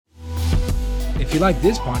If you like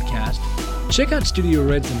this podcast, check out Studio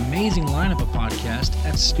Red's amazing lineup of podcasts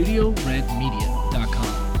at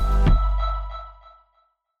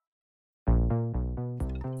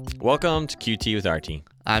studioredmedia.com. Welcome to QT with RT.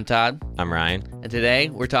 I'm Todd. I'm Ryan. And today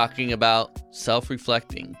we're talking about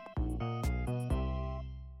self-reflecting.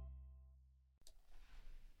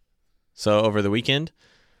 So over the weekend,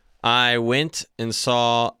 I went and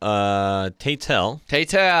saw Tatel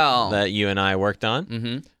that you and I worked on.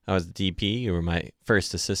 Mm-hmm. I was the DP. You were my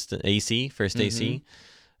first assistant, AC.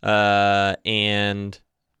 And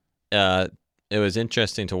it was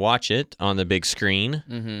interesting to watch it on the big screen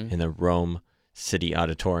in the Rome City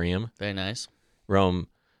Auditorium. Very nice. Rome,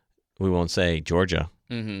 we won't say Georgia.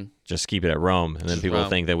 Mm-hmm. Just keep it at Rome. And then people Rome.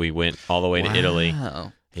 think that we went all the way to Italy.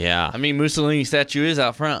 Yeah. I mean, Mussolini's statue is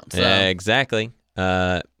out front. So. Yeah, exactly.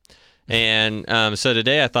 So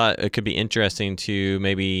today I thought it could be interesting to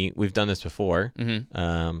maybe, we've done this before.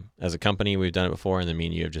 As a company, we've done it before, and then me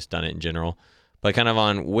and you have just done it in general. But kind of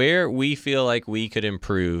on where we feel like we could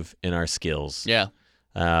improve in our skills. Yeah.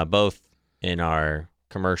 Both in our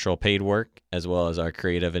commercial paid work as well as our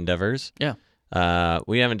creative endeavors. Yeah.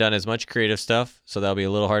 We haven't done as much creative stuff, so that'll be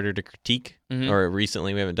a little harder to critique. Or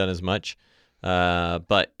recently we haven't done as much.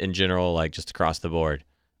 But in general, like just across the board,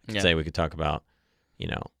 say we could talk about,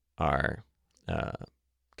 our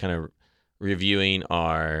kind of reviewing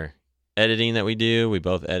our editing that we do. We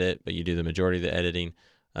both edit, but you do the majority of the editing.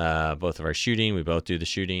 Both of our shooting, we both do the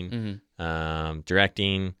shooting.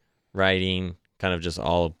 Directing, writing, kind of just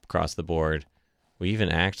all across the board. We even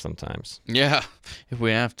act sometimes. Yeah, if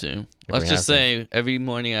we have to. Let's just say every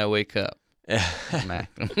morning I wake up.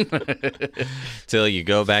 Till you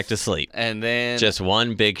go back to sleep. And then just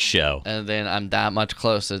one big show. And then I'm that much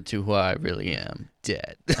closer to who I really am.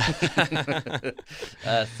 Dead. That's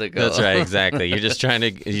the goal. That's right, exactly. You're just trying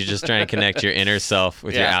to connect your inner self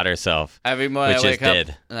with your outer self. Every morning I wake up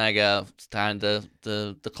dead. And I go, it's time to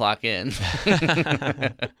clock in.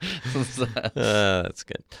 That's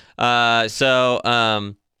good.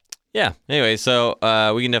 Yeah. Anyway, so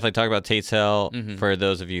we can definitely talk about Tate's Hell for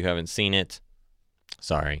those of you who haven't seen it.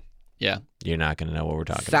 Sorry. Yeah. You're not going to know what we're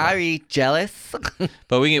talking about. Sorry, jealous.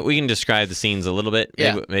 But we can describe the scenes a little bit.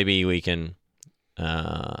 Yeah. Maybe we can.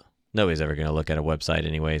 Nobody's ever going to look at a website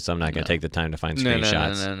anyway, so I'm not going to take the time to find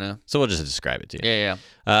screenshots. No. So we'll just describe it to you. Yeah.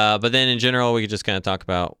 But then in general, we could just kind of talk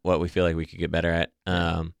about what we feel like we could get better at.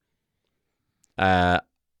 I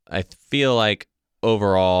feel like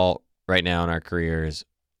overall, right now in our careers,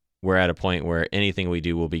 we're at a point where anything we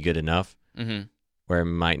do will be good enough, where it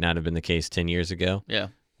might not have been the case 10 years ago. Yeah.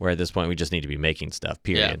 Where at this point, we just need to be making stuff,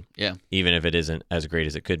 period. Yeah. Even if it isn't as great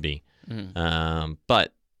as it could be.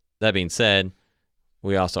 But that being said,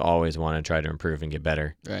 we also always want to try to improve and get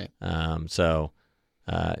better. Right. So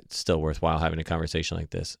it's still worthwhile having a conversation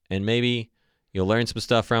like this. And maybe you'll learn some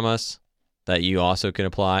stuff from us that you also can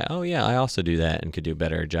apply. Oh, yeah, I also do that and could do a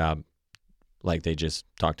better job like they just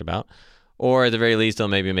talked about. Or at the very least, it'll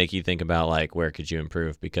maybe make you think about, like, where could you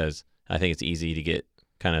improve? Because I think it's easy to get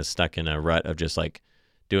kind of stuck in a rut of just, like,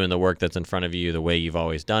 doing the work that's in front of you the way you've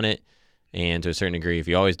always done it. And to a certain degree, if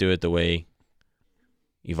you always do it the way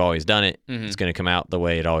you've always done it, it's going to come out the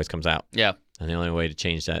way it always comes out. Yeah. And the only way to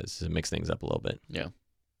change that is to mix things up a little bit. Yeah.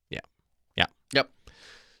 Yep.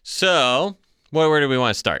 So, where do we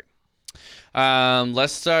want to start?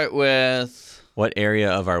 Let's start with... What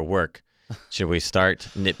area of our work should we start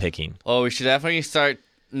nitpicking? Oh, we should definitely start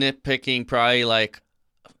nitpicking probably, like,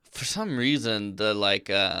 for some reason, the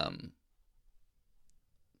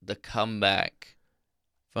comeback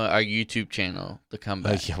for our YouTube channel, the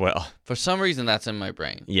comeback. Yeah, well, for some reason, that's in my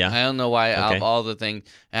brain. Yeah. I don't know why, out of all the things.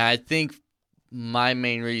 And I think my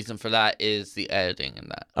main reason for that is the editing in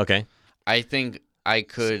that. Okay. I think I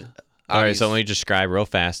could... All right, so let me describe real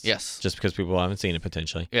fast. Yes. Just because people haven't seen it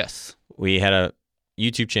potentially. Yes. We had a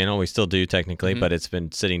YouTube channel. We still do technically, but it's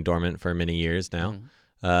been sitting dormant for many years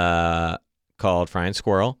now. Called Frying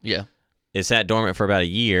Squirrel. Yeah. It sat dormant for about a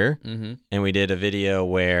year, and we did a video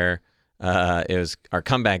where it was our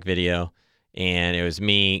comeback video, and it was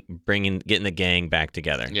me getting the gang back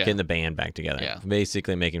together, getting the band back together.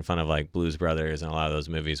 Basically making fun of like Blues Brothers and a lot of those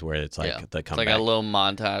movies where it's like the comeback. It's like a little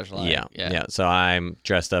montage. Yeah. So I'm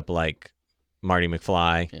dressed up like Marty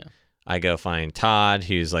McFly. Yeah. I go find Todd,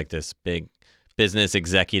 who's like this big business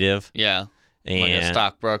executive. Yeah. And like a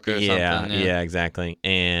stockbroker or something. Yeah, exactly.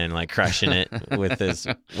 And like crushing it with his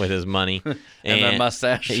money. And the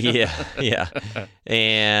mustache. yeah.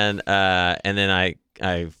 And then I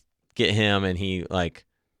get him and he like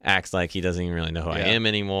acts like he doesn't even really know who I am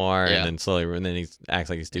anymore. And then he acts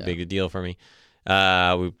like he's too big a deal for me.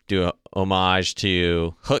 We do a homage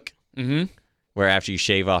to Hook. where after you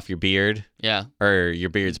shave off your beard, Yeah. or your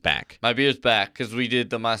beard's back. My beard's back because we did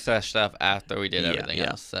the mustache stuff after we did Yeah, everything yeah.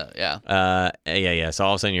 else. So, yeah. Yeah. So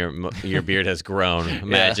all of a sudden your beard has grown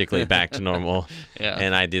magically back to normal. Yeah.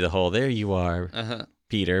 And I do the whole, there you are, Uh-huh.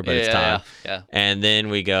 Peter, but yeah, it's Tom. Yeah. And then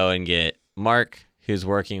we go and get Mark, who's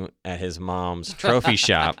working at his mom's trophy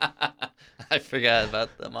shop, I forgot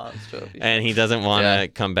about the mom's trophy. and he doesn't want to Yeah.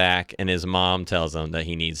 come back, and his mom tells him that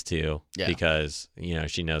he needs to Yeah. because,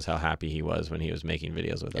 she knows how happy he was when he was making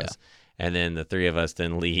videos with Yeah. us. And then the three of us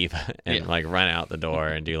then leave and Yeah. like run out the door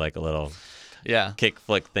and do like a little Yeah. kick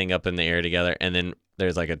flick thing up in the air together. And then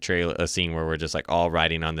there's like a scene where we're just like all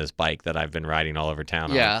riding on this bike that I've been riding all over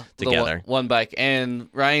town Yeah. on together. The one bike. And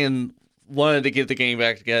Ryan wanted to get the gang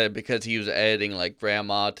back together because he was editing like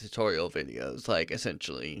grandma tutorial videos, like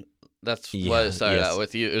essentially. That's what it started out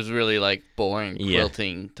with. It was really like boring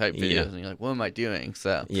quilting type videos, Yeah. and you're like, "What am I doing?"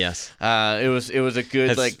 So Yes. it was a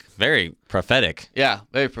good It's very prophetic. yeah,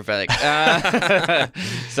 very prophetic. So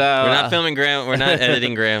We're not filming grandma. We're not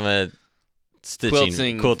editing grandma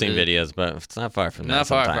quilting Quilting videos, but it's not far from that. not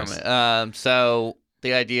far sometimes. from it. So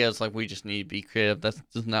the idea is like we just need to be creative. That's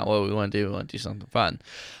just not what we want to do. We want to do something fun.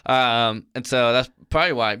 And so that's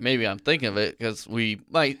probably why maybe I'm thinking of it, because we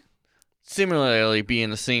might similarly be in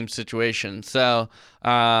the same situation. So,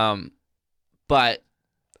 but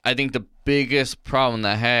I think the biggest problem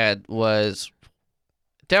that I had was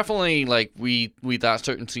definitely like we thought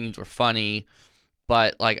certain scenes were funny,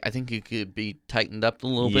 but like I think it could be tightened up a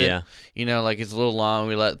little bit. Yeah. Like it's a little long.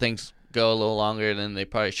 We let things go a little longer than they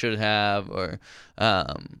probably should have, or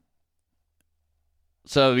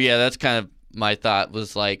so yeah, that's kind of my thought,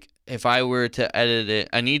 was like, if I were to edit it,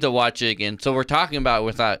 I need to watch it again. So we're talking about it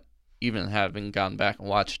without even having gone back and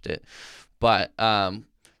watched it, but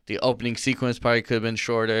the opening sequence probably could have been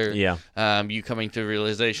shorter. Yeah. You coming to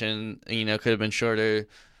realization, could have been shorter.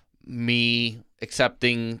 Me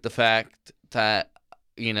accepting the fact that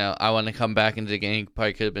I want to come back into the game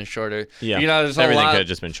probably could have been shorter. Yeah. There's Everything could have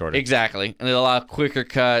just been shorter. Exactly. And there's a lot of quicker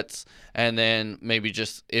cuts, and then maybe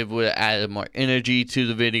just it would have added more energy to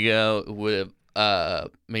the video. It would have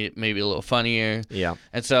made it maybe a little funnier. Yeah.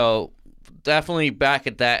 And so definitely back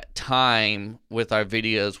at that time with our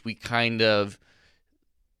videos, we kind of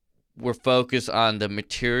were focused on the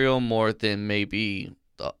material more than maybe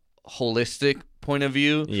the holistic point of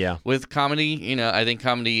view. Yeah. With comedy, I think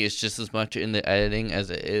comedy is just as much in the editing as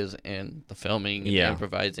it is in the filming, and the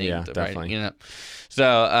improvising, the definitely. writing,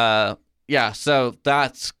 So, so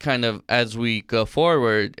that's kind of, as we go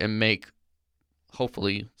forward and make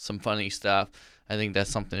hopefully some funny stuff, I think that's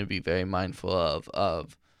something to be very mindful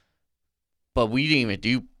of. But we didn't even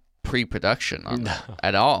do pre-production on that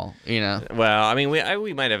at all, Well, I mean,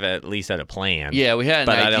 we might have at least had a plan. Yeah, we had an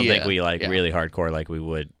but idea. I don't think we really hardcore like we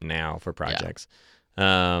would now for projects.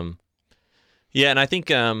 And I think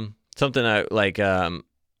something like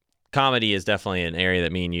comedy is definitely an area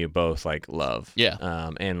that me and you both like love.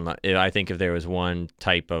 Yeah. And I think if there was one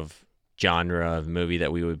type of genre of movie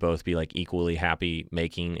that we would both be like equally happy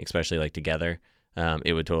making, especially like together,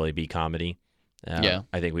 it would totally be comedy. I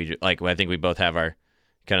think we both have our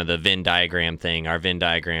kind of the Venn diagram thing. Our Venn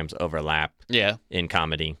diagrams overlap. Yeah. In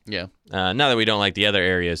comedy. Yeah. Not that we don't like the other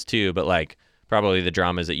areas too, but like probably the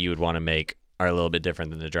dramas that you would want to make are a little bit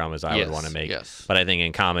different than the dramas I would want to make. Yes. But I think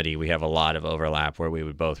in comedy we have a lot of overlap where we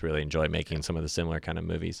would both really enjoy making some of the similar kind of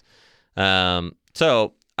movies.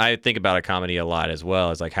 So I think about a comedy a lot as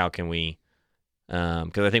well as like how can we,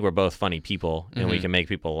 because I think we're both funny people and we can make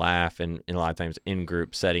people laugh, and a lot of times in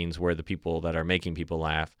group settings we're the people that are making people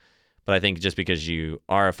laugh. But I think just because you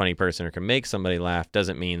are a funny person or can make somebody laugh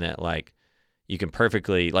doesn't mean that like you can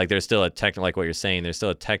perfectly, like there's still a like what you're saying, there's still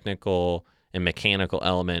a technical and mechanical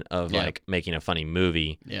element of like making a funny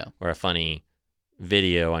movie or a funny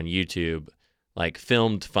video on YouTube. Like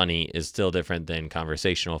filmed funny is still different than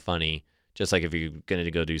conversational funny. Just like if you're going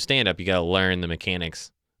to go do stand-up, you got to learn the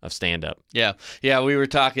mechanics of stand-up. Yeah, we were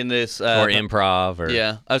talking this... or improv. Or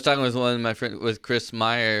Yeah, I was talking with one of my friends, with Chris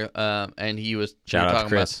Meyer, and he was... Shout out to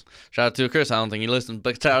Chris. Shout out to Chris. I don't think he listened,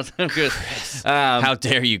 but shout out to Chris. How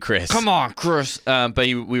dare you, Chris? Come on, Chris. But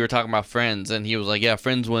we were talking about Friends, and he was like, yeah,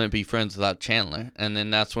 Friends wouldn't be Friends without Chandler. And then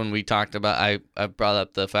that's when we talked about... I brought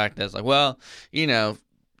up the fact that it's like, well,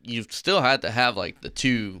 you still had to have like the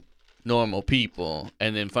two normal people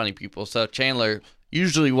and then funny people. So Chandler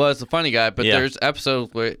usually was the funny guy, but there's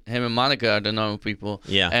episodes where him and Monica are the normal people.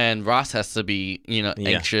 Yeah. And Ross has to be,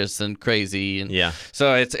 anxious and crazy. And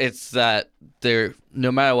so it's that there,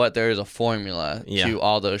 no matter what, there is a formula to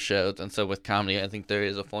all those shows. And so with comedy, I think there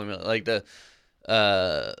is a formula. Like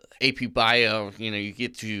AP Bio, you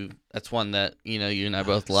get to, that's one that, you and I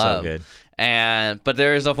both love. So good. But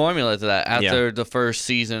there is a formula to that. After the first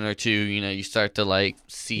season or two, you start to like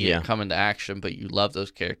see it come into action, but you love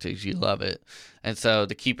those characters. You love it. And so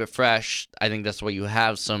to keep it fresh, I think that's why you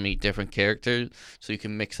have so many different characters, so you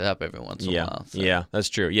can mix it up every once in a while. So. Yeah, that's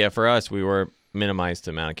true. Yeah, for us, we were minimized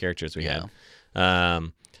the amount of characters we had.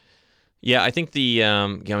 Yeah, I think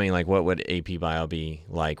what would AP Bio be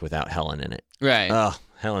like without Helen in it? Right. Oh,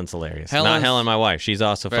 Helen's hilarious. Not Helen, my wife. She's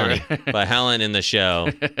also funny. Right. But Helen in the show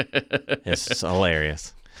is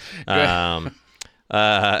hilarious. Absolutely.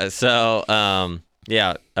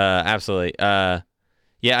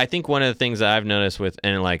 Yeah, I think one of the things that I've noticed with,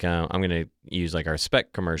 and like, I'm going to use like our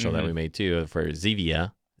spec commercial that we made too for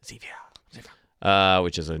Zevia,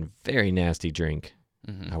 which is a very nasty drink.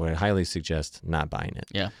 I would highly suggest not buying it.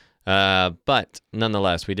 Yeah. But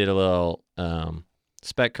nonetheless, we did a little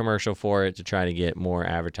spec commercial for it to try to get more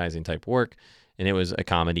advertising type work, and it was a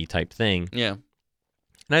comedy type thing. Yeah.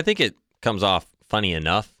 And I think it comes off funny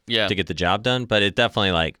enough to get the job done, but it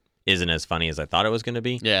definitely like isn't as funny as I thought it was going to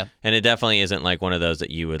be. Yeah. And it definitely isn't like one of those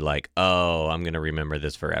that you would like, oh, I'm going to remember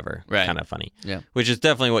this forever. Right. Kind of funny. Yeah. Which is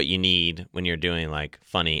definitely what you need when you're doing like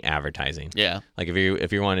funny advertising. Yeah. Like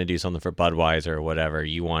if you want to do something for Budweiser or whatever,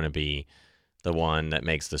 you want to be the one that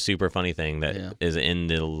makes the super funny thing that is in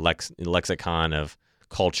the lexicon of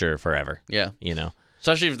culture forever. Yeah.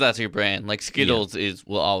 Especially if that's your brand. Like Skittles Skittles,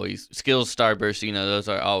 Starburst, those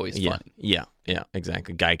are always funny. Yeah,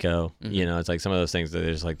 exactly. Geico, it's like some of those things that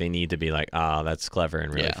there's like they need to be like, that's clever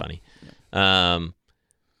and really funny.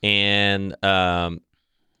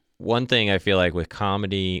 One thing I feel like with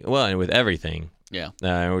comedy, well, and with everything,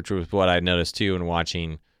 which was what I noticed too in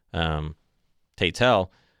watching Tate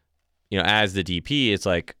Tell, as the DP, it's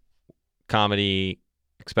like comedy,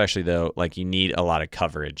 especially though, like you need a lot of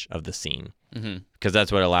coverage of the scene. Because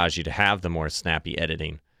that's what allows you to have the more snappy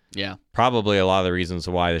editing. Yeah. Probably a lot of the reasons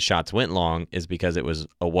why the shots went long is because it was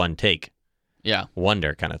a one take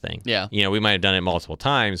wonder kind of thing. Yeah. We might have done it multiple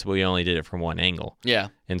times, but we only did it from one angle. Yeah.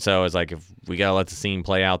 And so it's like if we got to let the scene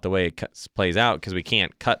play out the way it plays out because we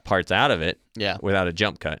can't cut parts out of it without a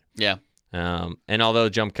jump cut. Yeah. And although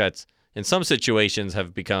jump cuts in some situations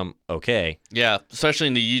have become okay. Yeah, especially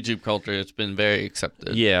in the YouTube culture, it's been very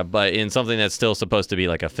accepted. Yeah, but in something that's still supposed to be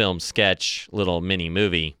like a film sketch, little mini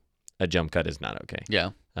movie, a jump cut is not okay. Yeah.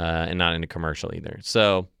 And not in a commercial either.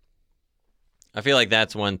 So I feel like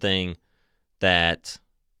that's one thing that,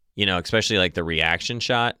 especially like the reaction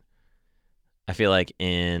shot, I feel like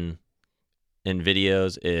in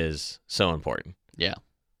videos is so important. Yeah.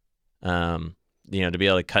 To be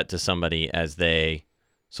able to cut to somebody as they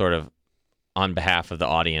sort of on behalf of the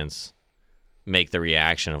audience make the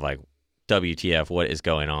reaction of like, WTF, what is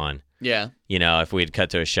going on? Yeah. If we'd cut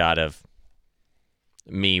to a shot of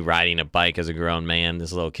me riding a bike as a grown man,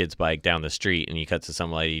 this little kid's bike down the street, and you cut to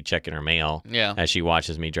some lady checking her mail as she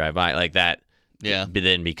watches me drive by, like that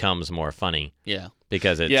then becomes more funny. Yeah.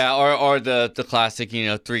 Because it's... Yeah, or the classic,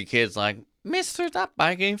 three kids like, mister, that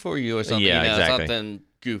bike ain't for you or something. Yeah, exactly. Something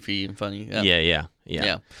goofy and funny.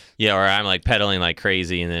 Yeah, or I'm like pedaling like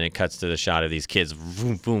crazy, and then it cuts to the shot of these kids,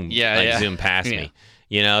 boom, boom, zoom past me.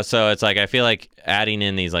 So it's like I feel like adding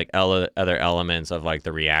in these like other elements of like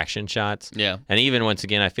the reaction shots. Yeah. And even once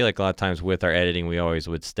again, I feel like a lot of times with our editing, we always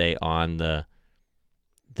would stay on the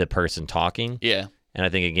person talking. Yeah. And I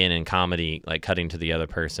think again in comedy, like cutting to the other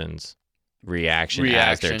person's reaction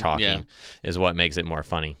as they're talking is what makes it more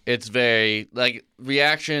funny. It's very like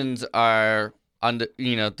reactions are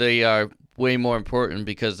they are way more important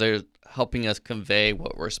because they're helping us convey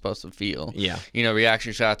what we're supposed to feel. Yeah.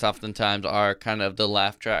 Reaction shots oftentimes are kind of the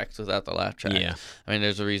laugh tracks without the laugh track. Yeah. I mean,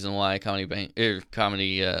 there's a reason why it's always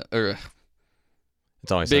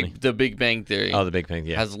funny. The Big Bang Theory. Oh, the Big Bang,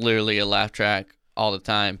 has literally a laugh track all the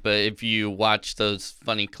time. But if you watch those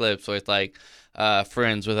funny clips with like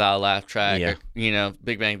Friends without a laugh track, or,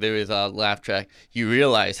 Big Bang Theory without a laugh track, you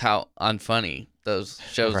realize how unfunny those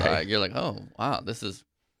shows are. You're like, oh wow, this is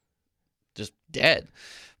just dead.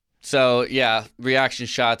 So yeah, reaction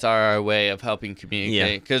shots are our way of helping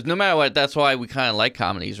communicate. Because no matter what, that's why we kind of like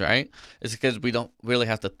comedies, right? It's because we don't really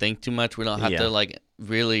have to think too much. We don't have to like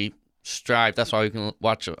really strive. That's why we can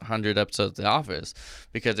watch 100 episodes of The Office,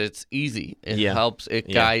 because it's easy. It helps.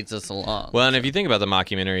 It guides us along. Well, and if you think about the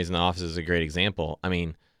mockumentaries, and The Office is a great example. I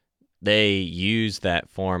mean, they use that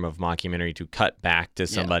form of mockumentary to cut back to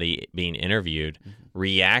somebody being interviewed,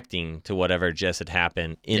 reacting to whatever just had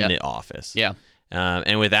happened in the office. Yeah.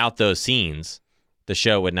 And without those scenes, the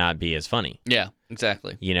show would not be as funny. Yeah,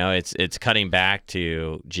 exactly. It's cutting back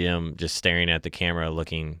to Jim just staring at the camera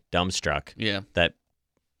looking dumbstruck. Yeah. That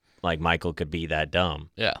like Michael could be that dumb.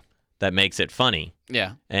 Yeah. That makes it funny.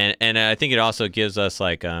 Yeah. And I think it also gives us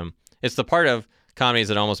like it's the part of comedies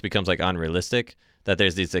that almost becomes like unrealistic, that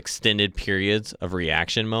there's these extended periods of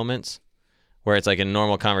reaction moments where it's like in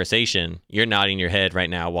normal conversation, you're nodding your head right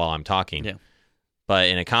now while I'm talking. Yeah. But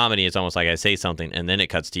in a comedy, it's almost like I say something and then it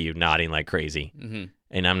cuts to you nodding like crazy. Mm-hmm.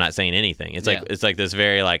 And I'm not saying anything. It's like this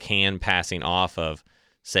very like hand passing off of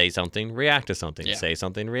say something, react to something, say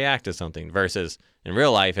something, react to something, versus in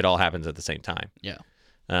real life, it all happens at the same time. Yeah.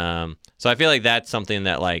 So I feel like that's something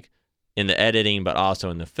that like in the editing, but also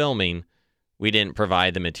in the filming, we didn't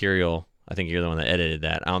provide the material. I think you're the one that edited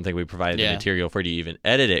that. I don't think we provided the material for you to even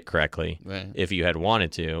edit it correctly if you had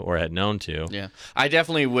wanted to or had known to. Yeah. I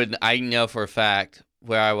definitely would. I know for a fact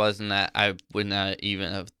where I was in that, I would not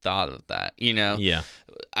even have thought of that. You know? Yeah.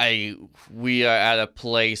 We are at a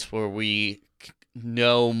place where we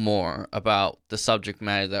know more about the subject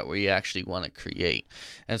matter that we actually want to create.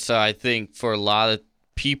 And so I think for a lot of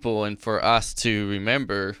people and for us to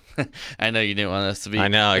remember, I know you didn't want us to be. I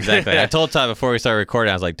know, exactly. I told Todd before we started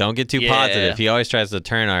recording, I was like, don't get too positive. He always tries to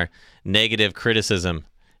turn our negative criticism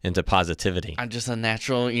into positivity. I'm just a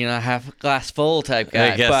natural, half glass full type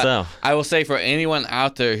guy. I guess so. I will say for anyone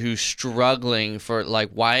out there who's struggling for like,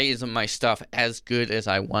 why isn't my stuff as good as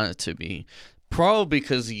I want it to be? Probably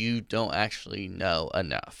because you don't actually know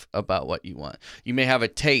enough about what you want. You may have a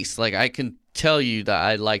taste. Like I can tell you that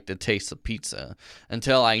I like the taste of pizza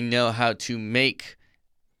until I know how to make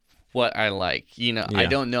what I like. I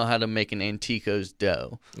don't know how to make an Antico's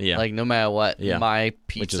dough. Yeah. Like no matter what, my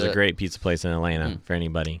pizza. Which is a great pizza place in Atlanta for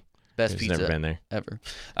anybody. Best who's pizza never been there. Ever.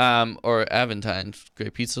 Or Aventine's,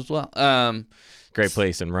 great pizza as well. Great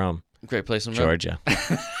place in Rome. Great place in Rome. Georgia.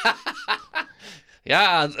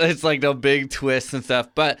 Yeah, it's like the big twists and stuff.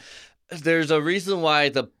 But there's a reason why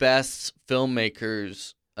the best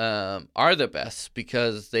filmmakers are the best,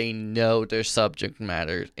 because they know their subject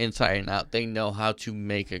matter inside and out. They know how to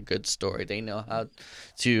make a good story. They know how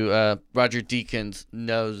to. Roger Deakins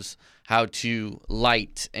knows how to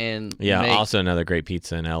light and also another great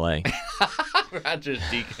pizza in L.A. Roger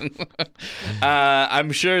Deakins.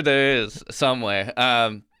 I'm sure there is somewhere.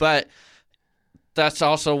 But that's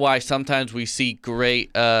also why sometimes we see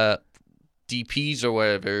great DPs or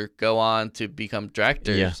whatever go on to become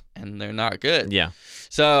directors, and they're not good. Yeah.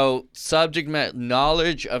 So subject matter,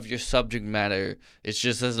 knowledge of your subject matter is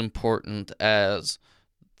just as important as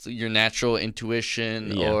your natural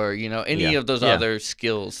intuition or any of those other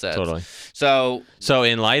skill sets. Totally. So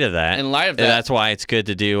in light of that, that's why it's good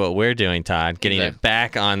to do what we're doing, Todd. Getting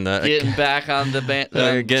back on the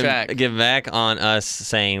track. Get back on us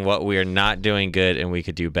saying what we're not doing good and we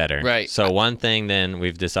could do better. Right. So one thing then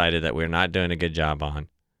we've decided that we're not doing a good job on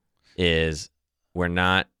is we're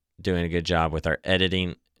not doing a good job with our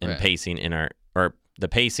editing and pacing the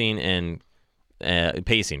pacing and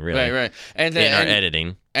pacing really. Right. And then our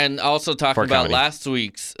editing. And also talking about last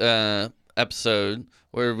week's episode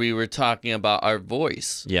where we were talking about our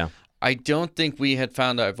voice. Yeah. I don't think we had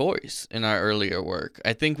found our voice in our earlier work.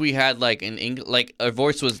 I think we had like our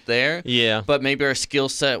voice was there. Yeah. But maybe our skill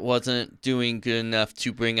set wasn't doing good enough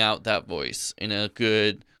to bring out that voice in a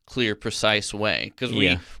good, clear, precise way. Because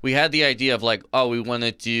we had the idea of like, we want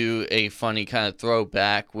to do a funny kind of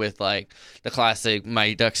throwback with like the classic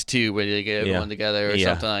Mighty Ducks 2 where they get everyone together or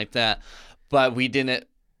something like that. But we didn't.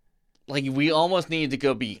 Like, we almost needed to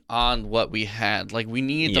go beyond what we had. Like, we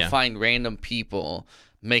needed to find random people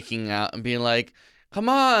making out and being like, come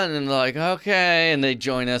on. And like, okay. And they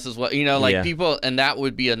join us as well. People. And that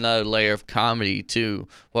would be another layer of comedy to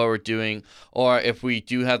what we're doing. Or if we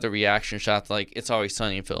do have the reaction shots, like It's Always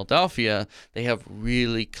Sunny in Philadelphia, they have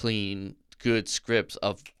really clean, good scripts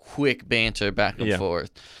of quick banter back and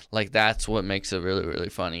forth. Like, that's what makes it really, really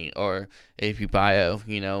funny. Or AP Bio,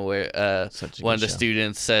 where one of the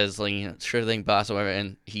students says, like, sure thing, boss, or whatever,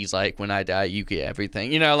 and he's like, when I die, you get everything.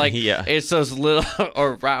 It's those little,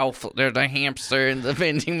 or Ralph, there's a hamster in the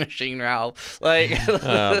vending machine, Ralph. Like,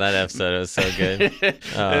 that episode was so good.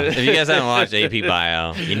 If you guys haven't watched AP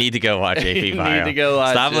Bio, you need to go watch AP Bio. You need to go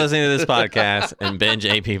watch Stop listening to this podcast and binge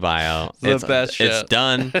AP Bio. It's the best show. It's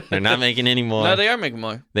done. They're not making any more. No, they are making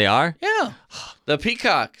more. They are? Yeah. The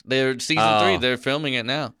Peacock. They're season 3. They're filming it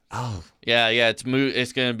now. Oh. Yeah. It's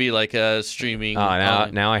going to be like a streaming. Oh,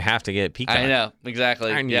 now I have to get Peacock. I know.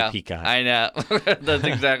 Exactly. I need Peacock. I know. That's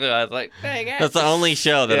exactly what I was like. Hey, guys. That's the only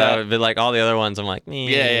show that I would be like, all the other ones, I'm like,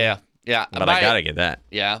 Yeah. But I got to get that.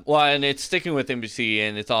 Yeah. Well, and it's sticking with NBC,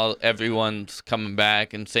 and everyone's coming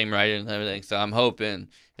back, and same writers and everything. So I'm hoping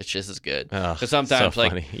it's just as good. Because sometimes, so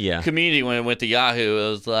funny. Community, when it went to Yahoo, it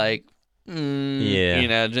was like,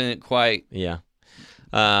 didn't quite. Yeah.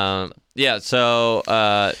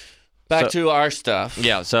 So Back to our stuff.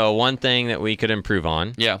 Yeah. So one thing that we could improve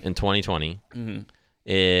on in 2020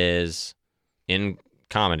 is in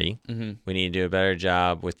comedy, we need to do a better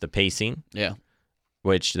job with the pacing. Yeah.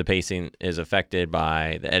 Which the pacing is affected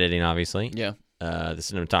by the editing, obviously. Yeah. The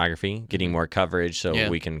cinematography, getting more coverage so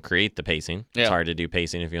we can create the pacing. Yeah. It's hard to do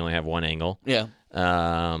pacing if you only have one angle. Yeah.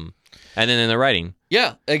 And then in the writing.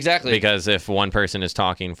 Yeah, exactly. Because if one person is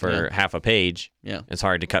talking for half a page, it's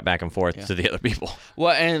hard to cut back and forth to the other people.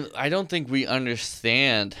 Well, and I don't think we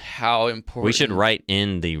understand how important... We should write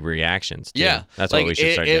in the reactions, too. Yeah. That's what we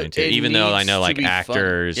should start doing, too. Even though I know, like,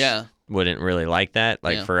 actors wouldn't really like that.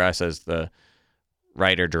 Like, for us as the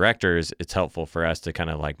writer-directors, it's helpful for us to kind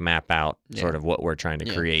of, like, map out sort of what we're trying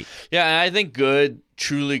to create. Yeah, and I think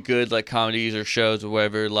truly good, like, comedies or shows or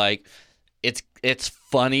whatever, like... It's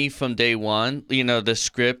funny from day one. You know, the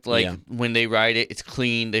script, like, when they write it, it's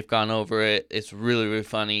clean. They've gone over it. It's really, really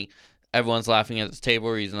funny. Everyone's laughing at this table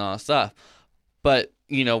reads and all that stuff. But,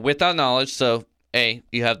 you know, with that knowledge, so, A,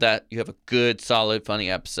 you have a good, solid, funny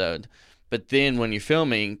episode. But then when you're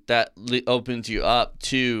filming, that opens you up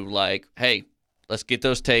to, like, hey, let's get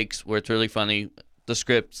those takes where it's really funny, the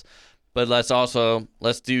scripts. But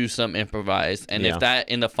let's do some improvised. And if that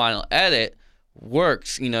in the final edit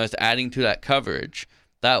works, you know, it's adding to that coverage,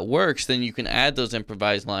 that works, then you can add those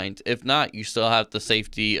improvised lines. If not, you still have the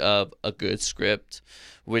safety of a good script,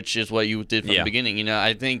 which is what you did from the beginning. You know,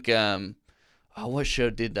 I think, what show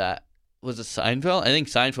did that? Was it Seinfeld? I think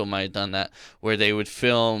Seinfeld might have done that, where they would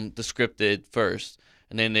film the scripted first,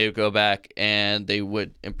 and then they would go back and they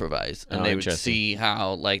would improvise, and they would see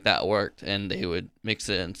how, like, that worked, and they would mix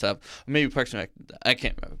it and stuff. Maybe Parks and Rec, I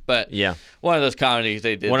can't remember, but one of those comedies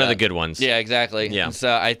they did. One of the good ones. Yeah, exactly. Yeah. And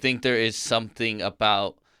so I think there is something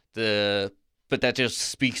about but that just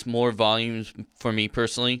speaks more volumes for me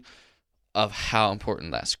personally of how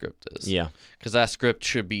important that script is. Yeah. Because that script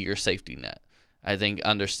should be your safety net. I think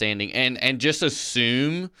understanding and just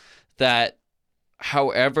assume that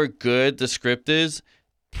however good the script is,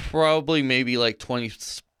 probably maybe like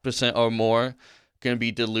 20% or more going to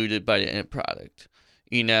be diluted by the end product.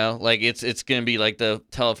 You know, like it's going to be like the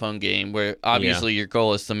telephone game where obviously your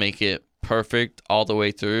goal is to make it perfect all the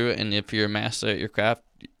way through. And if you're a master at your craft,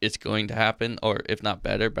 it's going to happen, or if not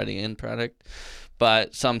better, by the end product.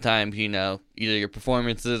 But sometimes, you know, either your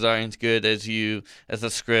performances aren't as good as the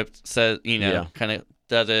script says, you know, kind of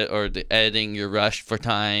does it, or the editing, you're rushed for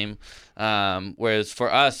time. Whereas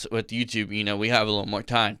for us with YouTube, you know, we have a little more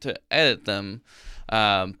time to edit them.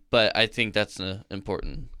 But I think that's an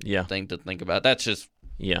important thing to think about. That's just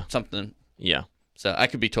something. Yeah. So I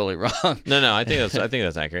could be totally wrong. No, I think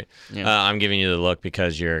that's accurate. I'm giving you the look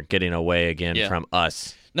because you're getting away again from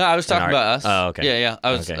us. No, I was talking about us. Oh, okay. Yeah.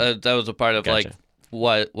 I was that was a part of like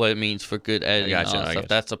what it means for good editing and all that stuff.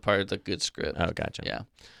 That's a part of the good script. Oh, gotcha. Yeah.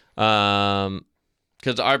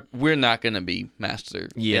 Because we're not going to be master.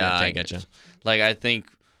 Yeah, I gotcha. Like, I think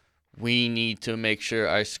we need to make sure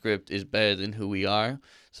our script is better than who we are,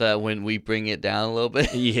 so that when we bring it down a little bit,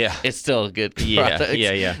 it's still a good product.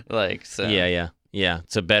 Yeah. Like, so. Yeah.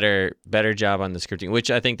 It's a better job on the scripting, which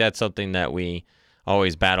I think that's something that we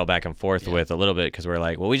always battle back and forth with a little bit, because we're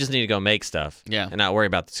like, well, we just need to go make stuff and not worry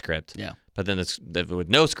about the script. Yeah. But then with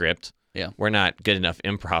no script, we're not good enough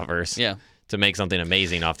improvers. Yeah. To make something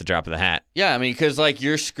amazing off the drop of the hat. Yeah, I mean, because like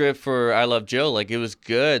your script for I Love Joe, like it was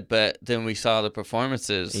good, but then we saw the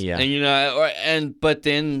performances, and you know, but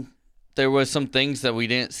then there was some things that we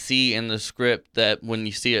didn't see in the script that when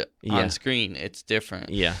you see it on screen, it's different.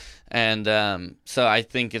 Yeah, and so I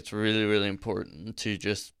think it's really, really important to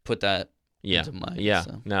just put that into mind. Yeah,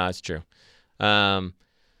 no, it's true.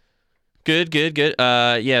 Good.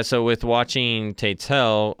 So with watching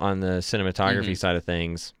Tatel on the cinematography side of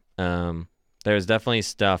things, there's definitely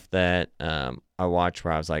stuff that I watched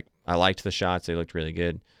where I was like, I liked the shots. They looked really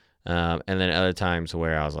good. And then other times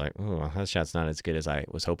where I was like, oh, that shot's not as good as I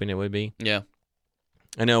was hoping it would be. Yeah.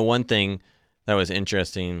 I know one thing that was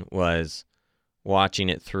interesting was watching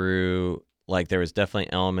it through, like there was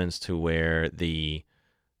definitely elements to where the,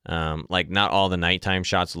 like not all the nighttime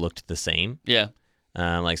shots looked the same. Yeah.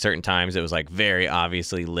 Like certain times it was like very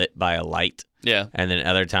obviously lit by a light. Yeah. And then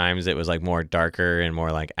other times it was like more darker and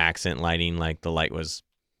more like accent lighting, like the light was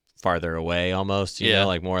farther away almost, you know,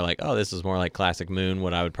 like more like, oh, this is more like classic Moon,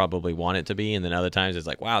 what I would probably want it to be. And then other times it's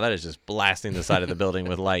like, wow, that is just blasting the side of the building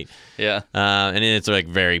with light. Yeah. And then it's like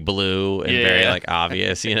very blue and very like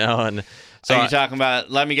obvious, you know. And so are you talking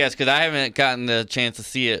about, let me guess, because I haven't gotten the chance to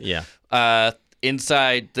see it. Yeah.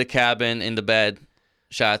 Inside the cabin in the bed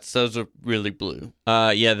shots, those are really blue.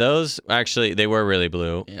 Yeah, those actually, they were really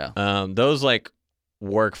blue. Yeah. Those like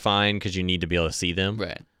work fine because you need to be able to see them.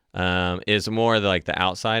 Right. is more like the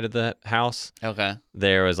outside of the house. Okay.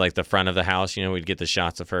 There was like the front of the house. We'd get the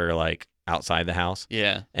shots of her like outside the house,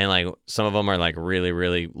 Yeah. and like some of them are like really,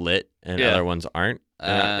 really lit, and Yeah. other ones aren't.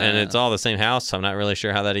 And it's all the same house, so I'm not really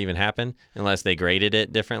sure how that even happened, unless they graded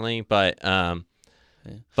it differently. But nonetheless,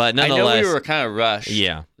 I know we were kind of rushed.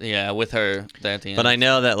 yeah. Yeah, with her at the end. But I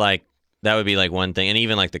know that like that would be like one thing, and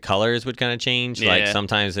even like the colors would kind of change. Like Yeah.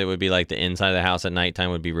 sometimes it would be like the inside of the house at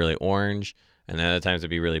nighttime would be really orange, and then other times it'd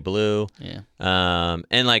be really blue. Yeah.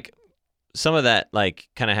 And like some of that like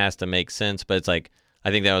kind of has to make sense, but it's like I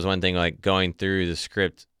think that was one thing like going through the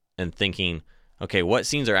script and thinking, okay, what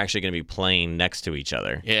scenes are actually going to be playing next to each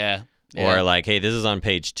other? Yeah. Or like, hey, this is on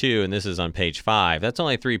page 2 and this is on page 5. That's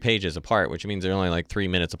only 3 pages apart, which means they're only like 3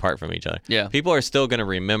 minutes apart from each other. Yeah. People are still going to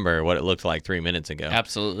remember what it looked like 3 minutes ago.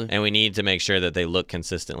 Absolutely. And we need to make sure that they look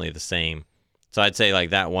consistently the same. So I'd say like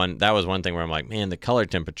that was one thing where I'm like, man, the color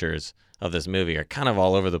temperatures of this movie are kind of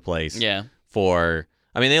all over the place. Yeah.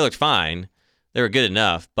 I mean, they looked fine. They were good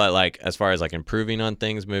enough, but like as far as like improving on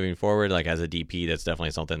things moving forward, like as a DP, that's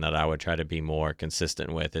definitely something that I would try to be more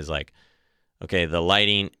consistent with is like, okay,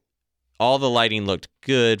 all the lighting looked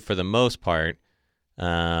good for the most part.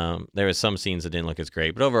 There was some scenes that didn't look as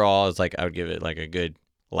great, but overall, it's like I would give it like a good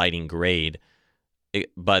lighting grade.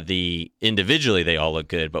 But individually they all look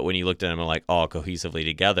good, but when you looked at them like all cohesively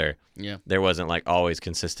together, Yeah. there wasn't like always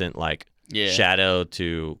consistent like Yeah. shadow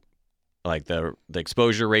to like the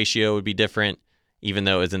exposure ratio would be different, even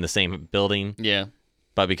though it was in the same building. Yeah.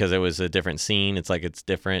 But because it was a different scene, it's like it's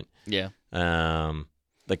different. Yeah.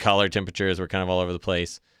 The color temperatures were kind of all over the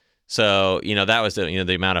place. So, that was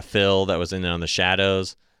the amount of fill that was in on the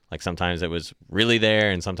shadows. Like sometimes it was really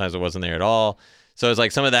there and sometimes it wasn't there at all. So it's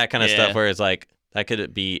like some of that kind of stuff where it's like that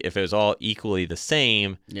could be, if it was all equally the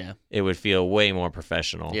same, Yeah. it would feel way more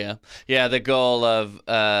professional. Yeah. Yeah. The goal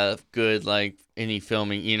of good, like any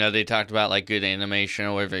filming, they talked about like good animation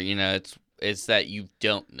or whatever, it's that you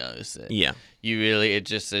don't notice it. Yeah. You really, it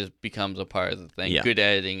just becomes a part of the thing. Yeah. Good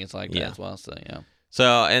editing is like Yeah. that as well. So, yeah.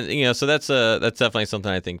 So, and so that's definitely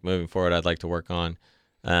something I think moving forward I'd like to work on.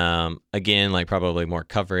 Again, like probably more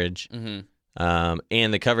coverage. Mm-hmm.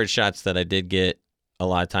 And the coverage shots that I did get a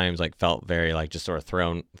lot of times like felt very like just sort of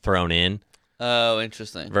thrown in Oh,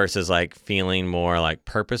 interesting. versus like feeling more like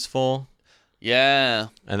purposeful. Yeah.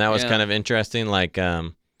 And that was Yeah. kind of interesting. Like,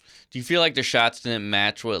 Do you feel like the shots didn't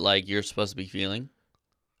match what like you're supposed to be feeling?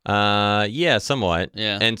 yeah, somewhat.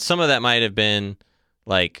 Yeah. And some of that might have been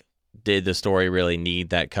like, did the story really need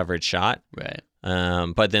that coverage shot? Right.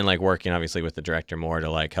 But then like working obviously with the director more to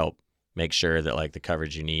like help make sure that like the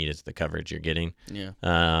coverage you need is the coverage you're getting. Yeah.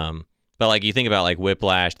 But like you think about like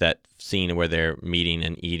Whiplash, that scene where they're meeting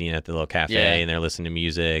and eating at the little cafe Yeah. and they're listening to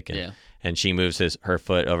music and, Yeah. and she moves her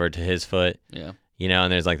foot over to his foot, Yeah.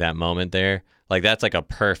 and there's like that moment there. Like that's like a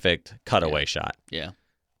perfect cutaway shot. Yeah.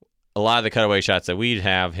 A lot of the cutaway shots that we'd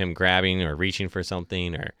have him grabbing or reaching for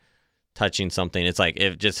something or touching something, it's like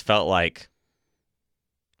it just felt like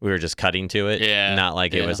we were just cutting to it. Yeah. Not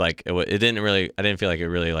like it Yeah. was like it didn't really. I didn't feel like it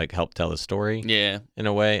really like helped tell the story Yeah. in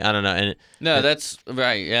a way. I don't know. And No, that's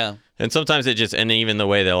right. Yeah. and sometimes it just, and even the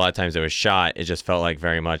way that a lot of times it was shot, it just felt like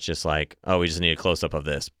very much just like, oh, we just need a close up of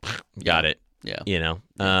this. Got it. Yeah.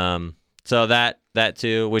 So that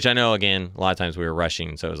too, which I know again a lot of times we were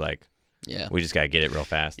rushing, so it was like Yeah. we just gotta get it real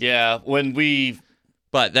fast. Yeah. When we.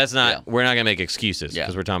 But that's not. Yeah. We're not gonna make excuses Yeah.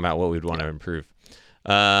 because we're talking about what we'd want to improve.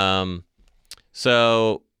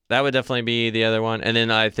 So that would definitely be the other one, and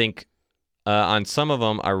then I think on some of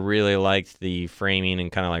them I really liked the framing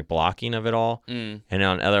and kind of like blocking of it all, and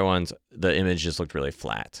on other ones the image just looked really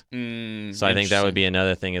flat. So I think that would be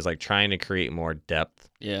another thing is like trying to create more depth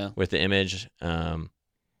Yeah. with the image.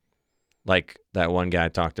 Like that one guy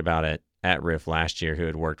talked about it at Riff last year who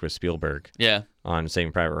had worked with Spielberg Yeah. on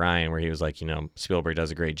Saving Private Ryan, where he was like, Spielberg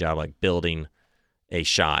does a great job like building a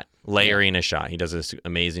shot, layering a shot. He does this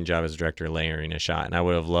amazing job as a director layering a shot, and I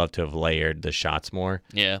would have loved to have layered the shots more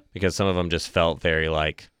Yeah. because some of them just felt very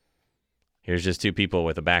like, here's just two people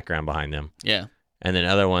with a background behind them, Yeah. and then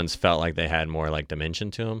other ones felt like they had more like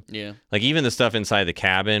dimension to them. Yeah. Like even the stuff inside the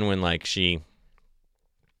cabin when like she,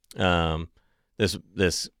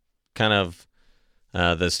 this kind of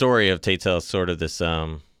the story of Tate tells sort of this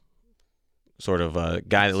sort of a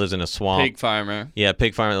guy that lives in a swamp. Pig farmer. Yeah,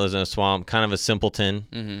 pig farmer that lives in a swamp, kind of a simpleton.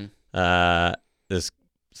 Mm-hmm. This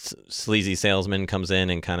sleazy salesman comes in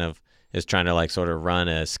and kind of is trying to like sort of run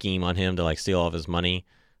a scheme on him to like steal all of his money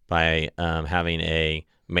by having a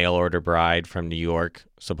mail order bride from New York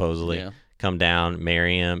supposedly come down,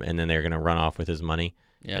 marry him, and then they're going to run off with his money.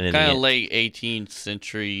 Yeah. And in Kind the of end- late 18th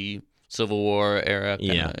century Civil War era.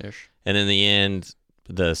 Yeah. Ish. And in the end,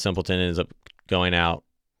 the simpleton ends up going out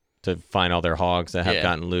to find all their hogs that have Yeah.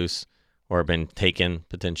 gotten loose or been taken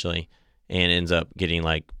potentially, and ends up getting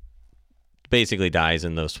like basically dies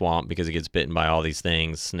in the swamp because he gets bitten by all these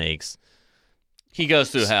things, snakes. He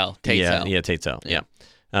goes through hell. Tate's hell. Yeah, Tate's hell. Yeah.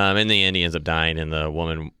 Yeah. In the end, he ends up dying, and the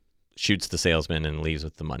woman shoots the salesman and leaves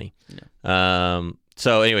with the money.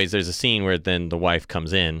 So, anyways, there's a scene where then the wife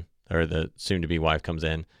comes in, or the soon-to-be wife comes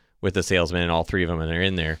in with the salesman, and all three of them are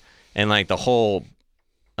in there, and like the whole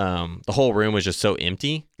room was just so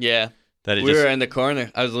empty. Yeah. That it We just were in the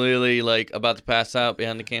corner. I was literally like about to pass out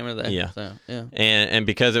behind the camera there. Yeah. So, yeah. and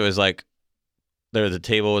because it was like the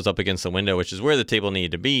table was up against the window, which is where the table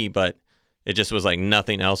needed to be, but it just was like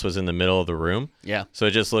nothing else was in the middle of the room. Yeah. So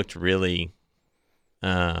it just looked really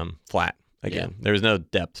flat again. There was no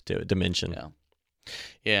depth to it, dimension. Yeah.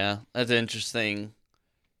 Yeah. That's interesting.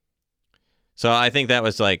 So I think that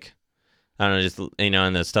was like, I don't know, just,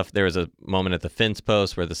 in the stuff, there was a moment at the fence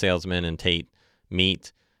post where the salesman and Tate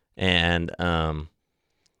meet, and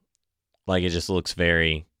like it just looks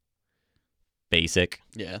very basic.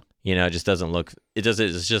 Yeah. It just doesn't look,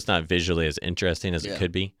 it's just not visually as interesting as it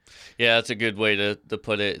could be. Yeah, that's a good way to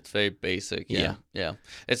put it. It's very basic. Yeah. Yeah.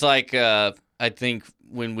 It's like I think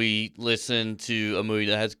when we listen to a movie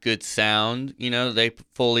that has good sound, they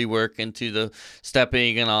fully work into the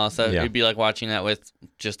stepping and all that stuff. Yeah. It'd be like watching that with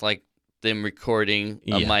just like them recording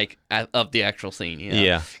a mic of the actual scene.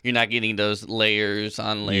 Yeah. You're not getting those layers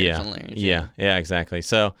on layers on layers. Yeah, exactly.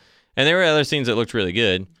 So, and there were other scenes that looked really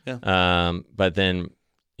good. Yeah. But then,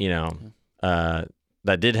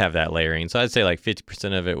 that did have that layering. So I'd say like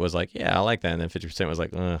 50% of it was like, yeah, I like that. And then 50% was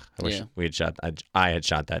like, I wish we had I had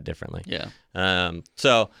shot that differently. Yeah.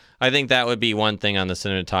 So I think that would be one thing on the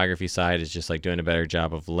cinematography side, is just like doing a better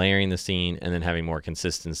job of layering the scene and then having more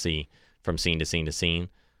consistency from scene to scene to scene.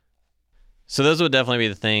 So those would definitely be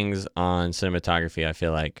the things on cinematography I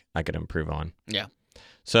feel like I could improve on. Yeah.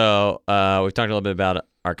 So we've talked a little bit about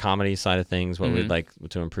our comedy side of things, what we'd like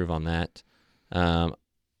to improve on that.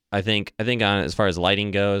 I think on as far as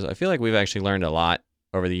lighting goes, I feel like we've actually learned a lot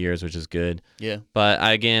over the years, which is good. Yeah. But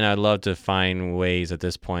again, I'd love to find ways at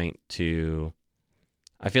this point to,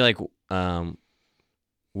 I feel like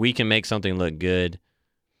we can make something look good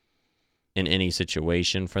in any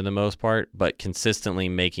situation for the most part, but consistently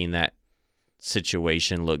making that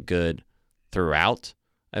situation look good throughout,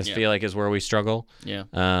 I feel like is where we struggle. Yeah.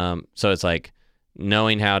 So it's like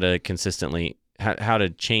knowing how to consistently, how to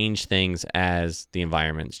change things as the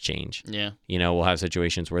environments change. Yeah. We'll have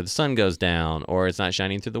situations where the sun goes down or it's not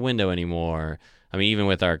shining through the window anymore. I mean, even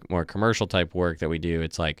with our more commercial type work that we do,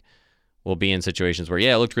 it's like we'll be in situations where,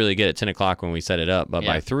 it looked really good at 10 o'clock when we set it up, but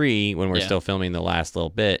by 3, when we're still filming the last little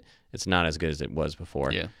bit, it's not as good as it was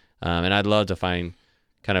before. Yeah. And I'd love to find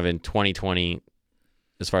kind of in 2020,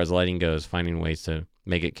 as far as lighting goes, finding ways to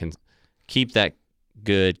make it keep that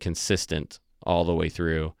good, consistent all the way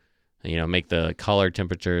through. Make the color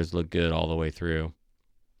temperatures look good all the way through.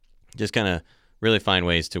 Just kind of really find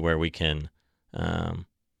ways to where we can, no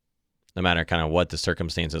matter kind of what the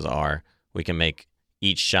circumstances are, we can make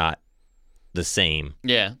each shot the same.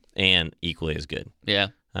 Yeah. And equally as good. Yeah.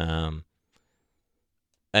 And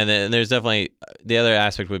then there's definitely, the other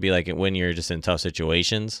aspect would be like when you're just in tough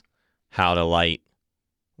situations, how to light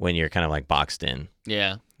when you're kind of like boxed in.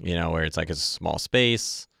 Yeah. Where it's like a small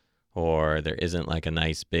space or there isn't like a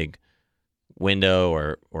nice big window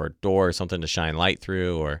or door or something to shine light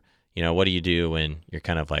through, or what do you do when you're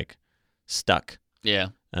kind of like stuck? Yeah.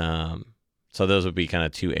 So those would be kind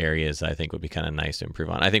of 2 areas I think would be kind of nice to improve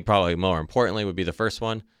on. I think probably more importantly would be the first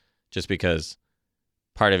one, just because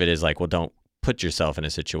part of it is like, well, don't put yourself in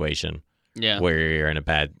a situation where you're in a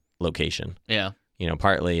bad location. Yeah.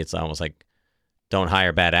 Partly it's almost like, don't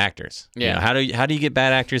hire bad actors. Yeah. How do you get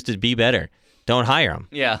bad actors to be better? Don't hire them.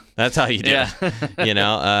 Yeah. That's how you do Yeah. it.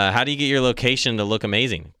 How do you get your location to look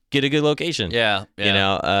amazing? Get a good location. Yeah.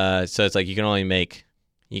 So it's like you can only make,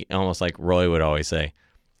 almost like Roy would always say,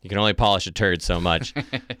 you can only polish a turd so much.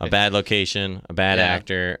 A bad location, a bad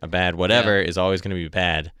actor, a bad whatever is always going to be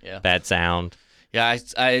bad. Yeah. Bad sound. Yeah,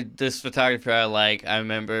 I this photographer I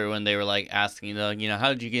remember when they were like asking, how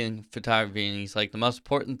did you get in photography? And he's like, the most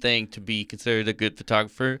important thing to be considered a good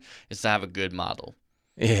photographer is to have a good model.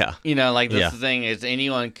 Yeah. That's the thing is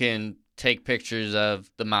anyone can take pictures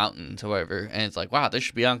of the mountains or whatever, and it's like, wow, this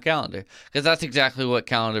should be on calendar, because that's exactly what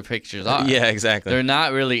calendar pictures are. Yeah, exactly. They're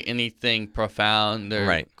not really anything profound.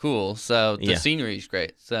 They're cool. So the scenery is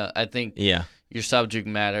great. So I think your subject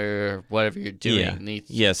matter or whatever you're doing needs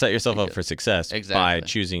set yourself up for success by Exactly.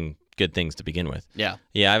 choosing good things to begin with. Yeah.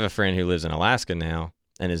 I have a friend who lives in Alaska now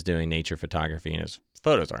and is doing nature photography, and his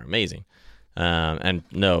photos are amazing. And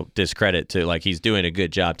no discredit to, like, he's doing a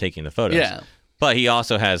good job taking the photos. Yeah. But he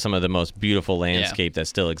also has some of the most beautiful landscape that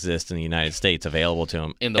still exists in the United States available to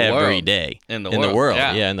him In the every world. day. In the world. world,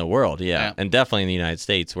 yeah. In the world, Yeah. And definitely in the United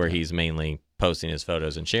States where he's mainly posting his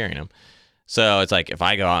photos and sharing them. So it's like if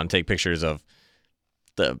I go out and take pictures of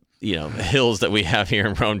the hills that we have here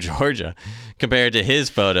in Rome, Georgia, compared to his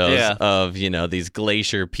photos of these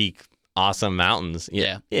glacier peak awesome mountains.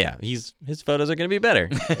 His photos are going to be better.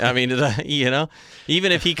 I mean,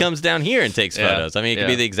 even if he comes down here and takes photos, I mean, it could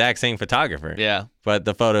be the exact same photographer. Yeah. But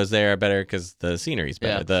the photos there are better because the scenery's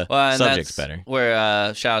better. The subject's better.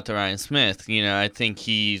 Where shout out to Ryan Smith. I think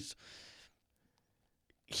he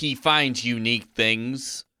finds unique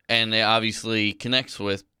things, and it obviously connects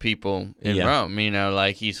with people in Rome.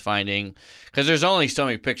 Like he's finding, because there's only so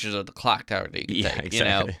many pictures of the clock tower that you can take.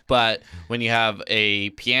 Exactly. But when you have a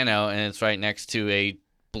piano and it's right next to a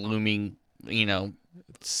blooming,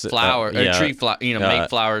 flower or tree flower, make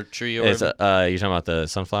flower tree or whatever. You're talking about the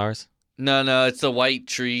sunflowers? No, it's the white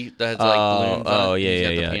tree that has blooms.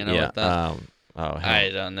 Yeah. I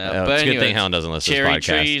don't know. But it's a good thing Helen doesn't listen to this podcast.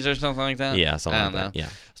 Cherry trees or something like that? Yeah, something like that. Yeah.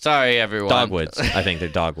 Sorry, everyone. Dogwoods. I think they're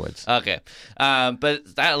dogwoods. Okay.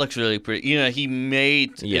 But that looks really pretty. He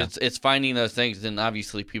made, it's finding those things, and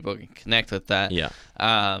obviously people can connect with that. Yeah.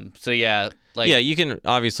 You can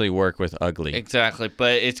obviously work with ugly. Exactly,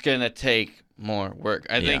 but it's going to take more work,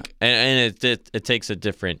 I think. And it takes a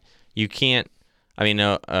different, you can't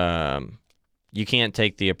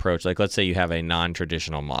take the approach, like let's say you have a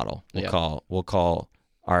non-traditional model. We'll call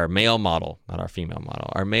our male model, not our female model,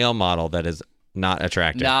 our male model that is not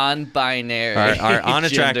attractive. Non-binary. Our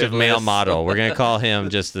unattractive male model. We're going to call him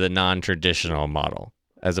just the non-traditional model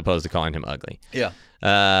as opposed to calling him ugly. Yeah.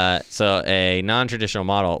 So a non-traditional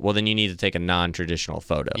model, well, then you need to take a non-traditional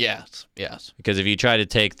photo. Yes. Because if you try to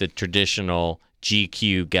take the traditional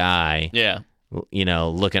GQ guy,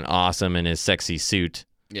 looking awesome in his sexy suit,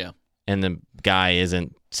 and the guy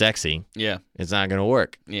isn't sexy, it's not going to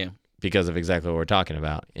work. Yeah. Because of exactly what we're talking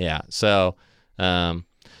about. Yeah. So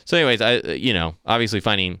anyways, obviously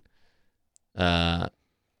finding, the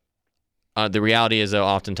reality is though,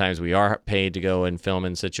 oftentimes we are paid to go and film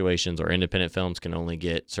in situations, or independent films can only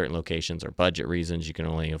get certain locations, or budget reasons you can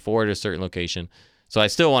only afford a certain location. So I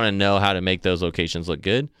still want to know how to make those locations look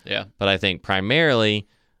good. Yeah. But I think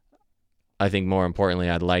more importantly,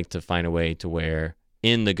 I'd like to find a way to where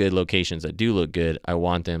in the good locations that do look good, I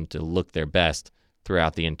want them to look their best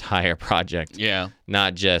throughout the entire project. Yeah.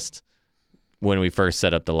 Not just when we first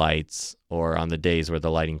set up the lights, or on the days where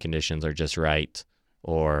the lighting conditions are just right,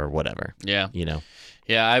 or whatever. Yeah.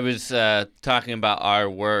 Yeah, I was talking about our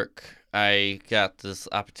work. I got this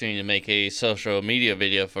opportunity to make a social media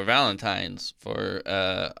video for Valentine's for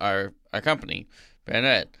our company,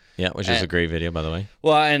 Brand. Yeah, which is a great video, by the way.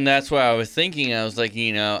 Well, and that's what I was thinking. I was like,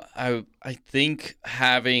 I think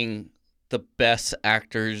having the best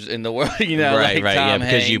actors in the world, right, like right, Tom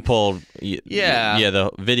because Hanks. you pulled,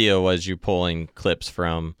 the video was you pulling clips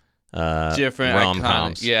from different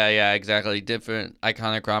rom-coms. Exactly, different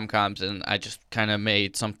iconic rom-coms, and I just kind of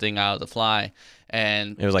made something out of the fly,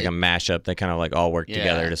 and it was like a mashup that kind of like all worked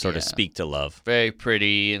together to sort of speak to love. Very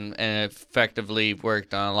pretty, and effectively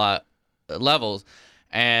worked on a lot of levels,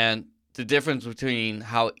 and the difference between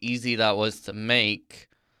how easy that was to make.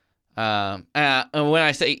 And when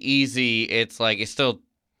I say easy, it's like it still,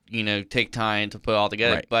 take time to put it all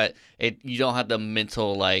together, but you don't have the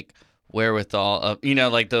mental wherewithal of you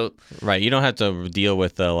don't have to deal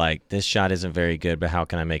with the this shot isn't very good, but how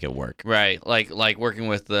can I make it work? Right, like working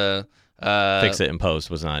with the fix it in post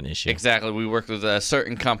was not an issue. Exactly, we worked with a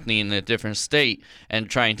certain company in a different state and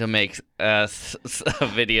trying to make a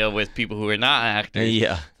video with people who are not actors.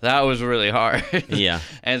 Yeah, that was really hard. Yeah,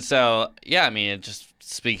 and so it just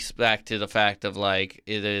speaks back to the fact of it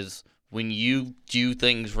is when you do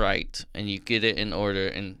things right and you get it in order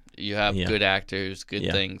and you have good actors,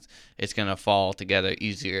 good things, it's gonna fall together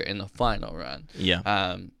easier in the final run.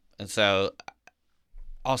 Yeah. And so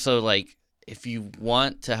also if you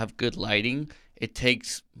want to have good lighting, it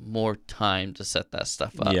takes more time to set that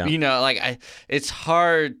stuff up. Yeah. It's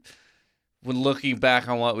hard when looking back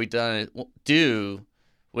on what we've do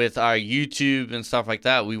with our YouTube and stuff like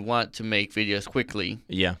that. We want to make videos quickly.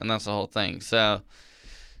 Yeah. And that's the whole thing. So,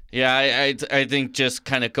 yeah, I think just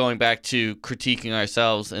kind of going back to critiquing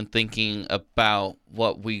ourselves and thinking about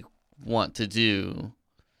what we want to do.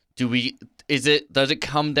 Does it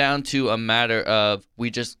come down to a matter of we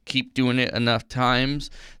just keep doing it enough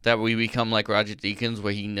times that we become like Roger Deakins,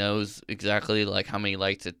 where he knows exactly how many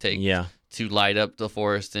lights it takes to light up the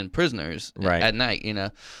forest in Prisoners at night,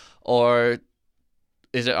 or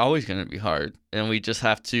is it always going to be hard? And we just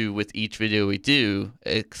have to, with each video we do,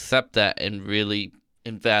 accept that and really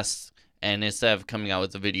invest and instead of coming out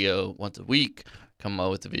with a video once a week, come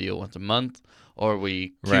out with a video once a month, or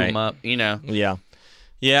we queue them up, Yeah.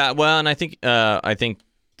 Well, and I think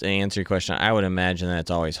to answer your question, I would imagine that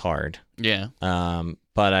it's always hard. Yeah.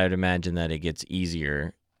 But I would imagine that it gets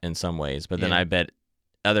easier in some ways. But then I bet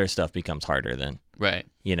other stuff becomes harder then. Right.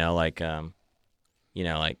 Like I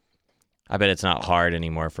bet it's not hard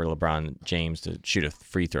anymore for LeBron James to shoot a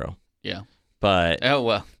free throw. Yeah. But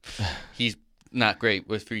he's not great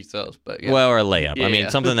with free throws, but yeah. Well, or a layup. Yeah, I mean,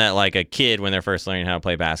 something that like a kid when they're first learning how to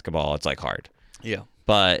play basketball, it's like hard. Yeah.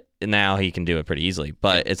 But now he can do it pretty easily.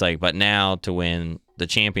 But it's like, but now to win the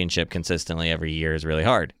championship consistently every year is really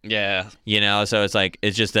hard. Yeah. So it's like,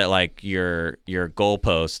 it's just that like your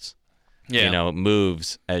goalposts,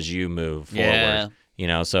 moves as you move forward.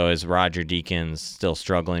 Yeah. So is Roger Deakins still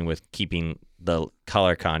struggling with keeping the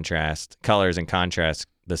colors and contrast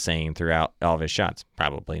the same throughout all of his shots?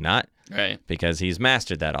 Probably not. Right. Because he's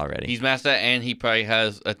mastered that already. He's mastered that, and he probably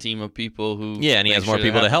has a team of people who... Yeah, and he has more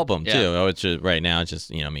people to help him, too. Yeah. Oh, it's just, right now, it's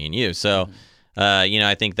just, me and you. So,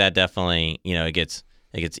 I think that definitely, it gets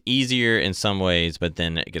easier in some ways, but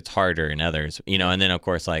then it gets harder in others. And then, of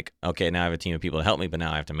course, like, okay, now I have a team of people to help me, but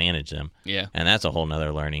now I have to manage them. Yeah. And that's a whole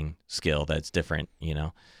nother learning skill that's different,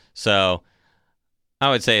 So, I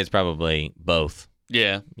would say it's probably both.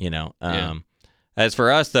 Yeah. As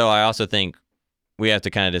for us, though, I also think we have to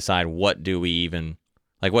kind of decide what do we even,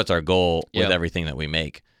 like, what's our goal with everything that we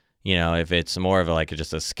make. If it's more of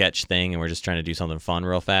just a sketch thing and we're just trying to do something fun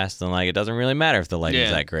real fast, then like it doesn't really matter if the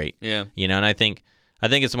lighting's that great. Yeah. And I think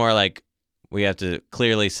it's more like we have to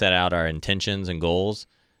clearly set out our intentions and goals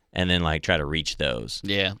and then like try to reach those.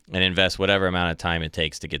 Yeah. And invest whatever amount of time it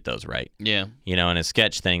takes to get those right. Yeah. In a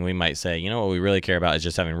sketch thing, we might say, what we really care about is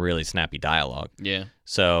just having really snappy dialogue. Yeah.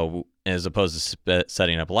 So as opposed to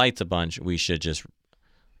setting up lights a bunch, we should just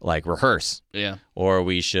like rehearse. Yeah. Or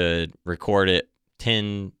we should record it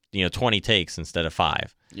 10, 20 takes instead of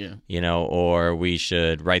 5. Yeah. Or we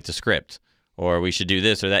should write the script, or we should do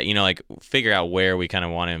this or that, like figure out where we kind of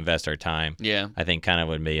want to invest our time. Yeah. I think kind of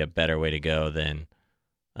would be a better way to go than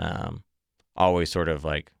always sort of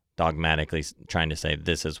like dogmatically trying to say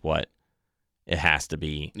this is what it has to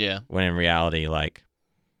be. Yeah. When in reality, like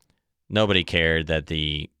nobody cared that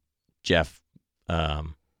the Jeff, I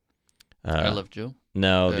Love Joe.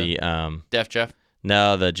 No, Def Jeff.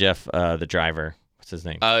 No, the Jeff, the driver. What's his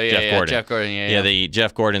name? Oh yeah, Jeff Gordon. Jeff Gordon. Yeah, the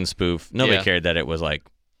Jeff Gordon spoof. Nobody cared that it was like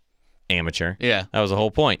amateur. Yeah, that was the whole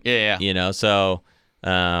point. Yeah. So.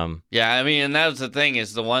 Yeah, I mean, and that was the thing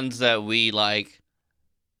is the ones that we like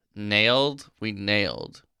nailed.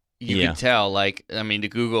 You could tell, like, I mean, the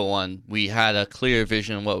Google one, we had a clear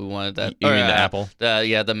vision of what we wanted. That you mean the Apple?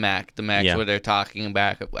 The Mac. The Mac's where they're talking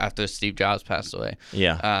back after Steve Jobs passed away.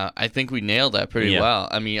 Yeah. I think we nailed that pretty well.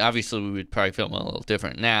 I mean, obviously, we would probably film a little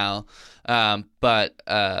different now. But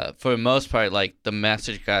for the most part, like, the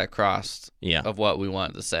message got across of what we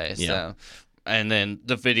wanted to say. Yeah. So, and then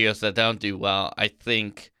the videos that don't do well, I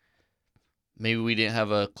think... Maybe we didn't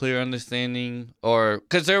have a clear understanding, or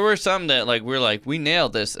because there were some that like we're like we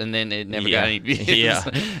nailed this, and then it never got any views. Yeah,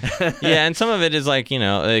 and some of it is like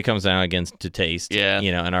it comes down against to taste. Yeah,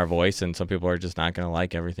 and our voice, and some people are just not going to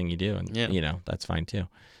like everything you do, and that's fine too.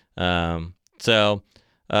 But that's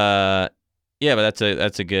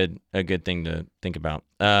a good thing to think about.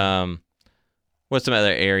 What's some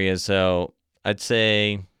other areas? So I'd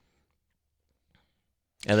say.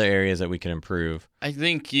 Other areas that we can improve. I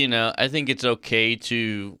think it's okay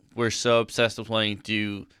to. We're so obsessed with wanting to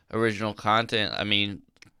do original content. I mean,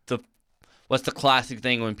 what's the classic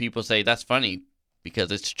thing when people say that's funny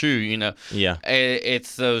because it's true. Yeah.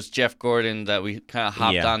 It's those Jeff Gordon that we kind of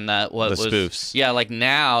hopped on that. The spoofs. Yeah, like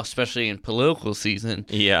now, especially in political season.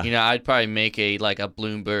 Yeah. I'd probably make a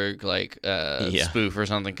Bloomberg spoof or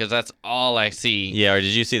something because that's all I see. Yeah. Or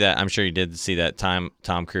did you see that? I'm sure you did see that Tom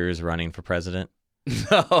Cruise running for president.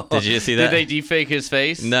 No. Did you see that? Did they deepfake his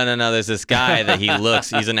face? No. There's this guy that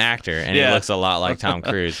he's an actor, and he looks a lot like Tom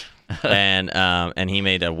Cruise. And he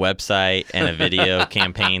made a website and a video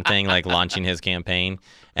campaign thing, like launching his campaign.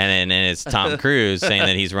 And it's Tom Cruise saying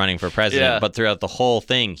that he's running for president, but throughout the whole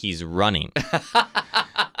thing, he's running.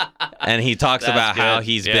 And he talks about how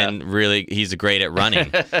he's he's great at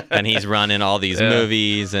running, and he's running all these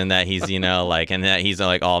movies, and that he's and that he's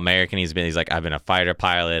like all American. He's like, I've been a fighter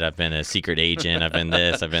pilot, I've been a secret agent, I've been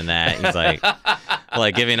this, I've been that. He's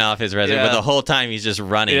like giving off his resume, but the whole time he's just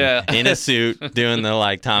running in a suit, doing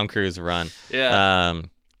the Tom Cruise run. Yeah.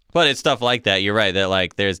 But it's stuff like that. You're right that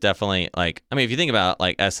there's definitely if you think about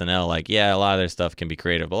SNL, a lot of their stuff can be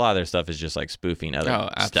creative, but a lot of their stuff is just spoofing other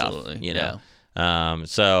stuff.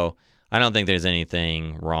 So I don't think there's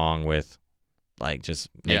anything wrong with like just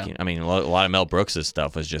Yeah. making. I mean, a lot of Mel Brooks'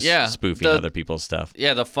 stuff was just Yeah, spoofing other people's stuff.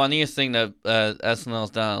 Yeah, the funniest thing that SNL's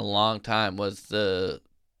done in a long time was the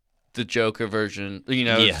Joker version. You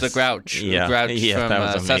know, Yes. the Grouch. Yeah. Grouch Yeah, from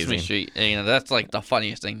that was Sesame amazing. Street. And, you know, that's like the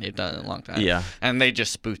funniest thing they've done in a long time. Yeah. And they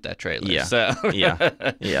just spoofed that trailer. Yeah. So. Yeah.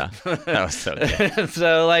 Yeah. That was so good.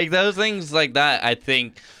 So, like, those things like that, I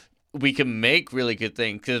think we can make really good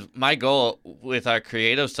things. Because my goal with our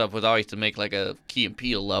creative stuff was always to make, like, a Key and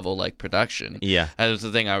Peele level, like, production. Yeah. That was the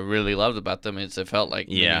thing I really loved about them is it felt like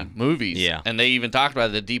Yeah. movies. Yeah. And they even talked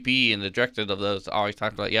about it, the DP and the director of those always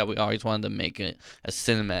talked about, we always wanted to make it as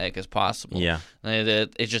cinematic as possible. Yeah. And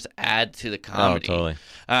it just adds to the Oh, comedy. totally.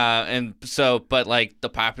 And so, but like the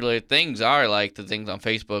popular things are like the things on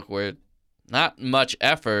Facebook where not much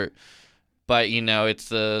effort, but you know, it's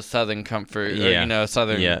the Southern comfort, or, Yeah. you know,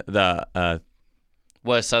 Southern, Yeah. The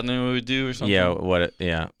what Southern would do or something.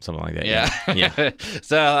 yeah, something like that. Yeah.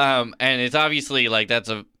 So, and it's obviously like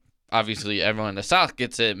obviously everyone in the South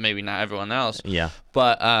gets it, maybe not everyone else, Yeah.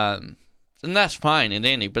 but and that's fine and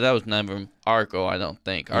dandy, but that was never our goal, I don't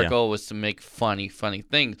think. Our Yeah. goal was to make funny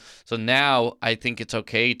things. So now I think it's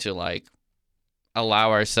okay to like allow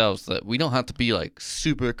ourselves that we don't have to be like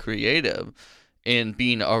super creative in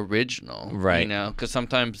being original, Right. You know, because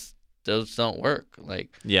sometimes those don't work. Like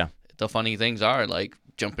Yeah. the funny things are like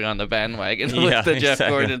jumping on the bandwagon Yeah, with the Jeff exactly.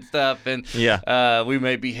 Gordon stuff, and Yeah. we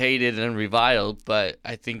may be hated and reviled, but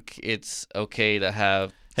I think it's okay to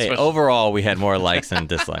have. Hey, especially- overall, we had more likes than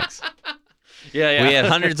dislikes. yeah. We had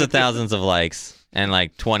hundreds of thousands of likes and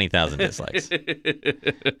like 20,000 dislikes.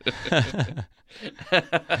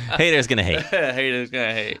 Haters gonna hate. Haters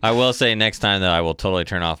gonna hate. I will say next time, though, I will totally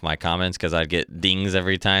turn off my comments because I'd get dings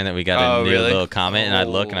every time that we got a Oh, new really? little comment, and I'd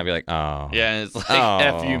look and I'd be like, oh. Yeah, and it's like, Oh,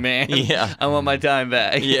 F you, man. yeah. I want my time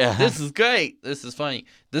back. Yeah. This is great. This is funny.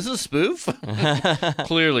 This is spoof?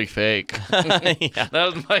 Clearly fake. Yeah.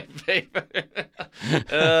 That was my favorite.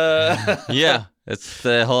 Yeah, that's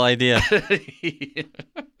the whole idea.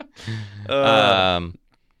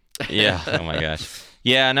 Yeah. Oh my gosh.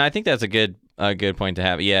 Yeah, no, I think that's a good point to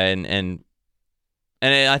have. Yeah, and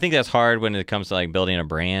I think that's hard when it comes to like building a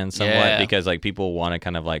brand somewhat Yeah. because like people want to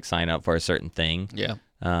kind of like sign up for a certain thing. Yeah.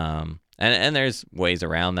 And there's ways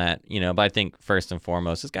around that, you know, but I think first and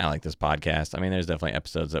foremost, it's kind of like this podcast. I mean, there's definitely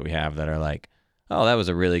episodes that we have that are like, oh, that was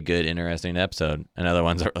a really good, interesting episode. And other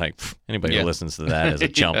ones are like, anybody Yeah. who listens to that is a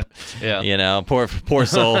chump. Yeah. You know, poor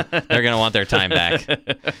soul. They're going to want their time back.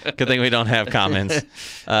 Good thing we don't have comments.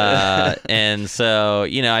 And so,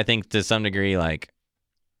 you know, I think to some degree, like,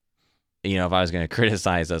 you know, if I was going to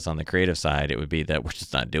criticize us on the creative side, it would be that we're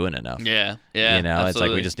just not doing enough. Yeah. Yeah. You know, it's like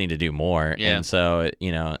we absolutely. just need to do more. Yeah. And so,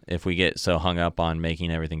 you know, if we get so hung up on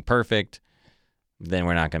making everything perfect, then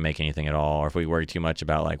we're not going to make anything at all. Or if we worry too much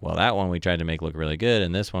about like, well, that one we tried to make look really good,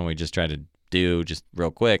 and this one we just tried to do just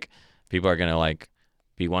real quick, people are going to like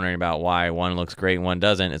be wondering about why one looks great and one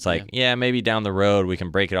doesn't. It's like, yeah, maybe down the road we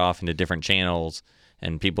can break it off into different channels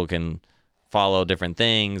and people can follow different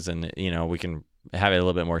things, and, you know, we can have it a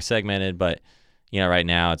little bit more segmented. But, you know, right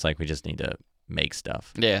now it's like we just need to make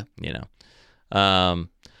stuff. Yeah. You know,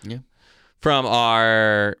 Yeah. From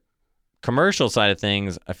our commercial side of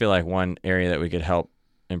things, I feel like one area that we could help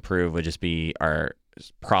improve would just be our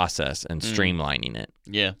process and streamlining it.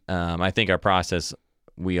 Yeah. I think our process,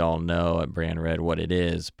 we all know at Brand Red what it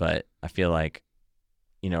is, but I feel like,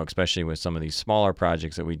 you know, especially with some of these smaller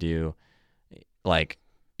projects that we do, like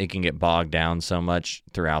it can get bogged down so much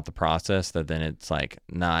throughout the process that then it's like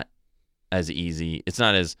not as easy. It's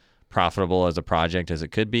not as profitable as a project as it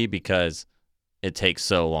could be because it takes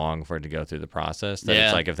so long for it to go through the process that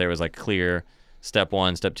it's like if there was like clear step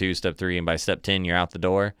 1, step 2, step 3, and by step 10 you're out the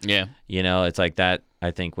door. Yeah. You know, it's like that I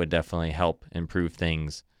think would definitely help improve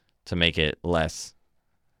things to make it less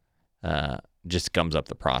just gums up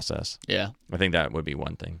the process. Yeah. I think that would be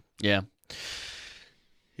one thing. Yeah.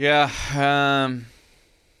 Yeah.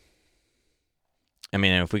 I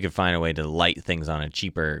mean, if we could find a way to light things on it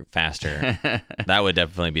cheaper, faster, that would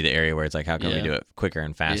definitely be the area where it's like, how can we Yeah. do it quicker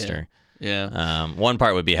and faster? Yeah. One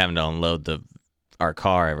part would be having to unload our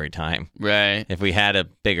car every time. Right. If we had a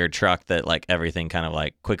bigger truck that like everything kind of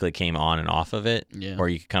like quickly came on and off of it, Yeah. or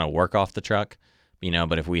you could kind of work off the truck, you know,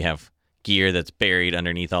 but if we have gear that's buried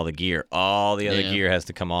underneath all the gear, all the other Yeah. gear has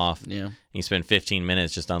to come off. Yeah. You spend 15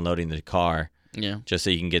 minutes just unloading the car Yeah. just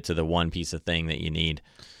so you can get to the one piece of thing that you need.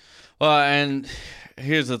 Well, and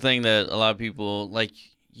here's the thing that a lot of people, like,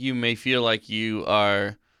 you may feel like you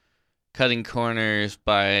are cutting corners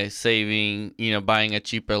by saving, you know, buying a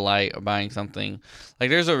cheaper light or buying something. Like,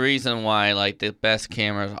 there's a reason why, like, the best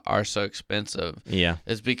cameras are so expensive. Yeah.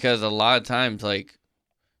 It's because a lot of times, like,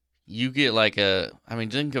 you get like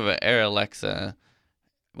think of an Air Alexa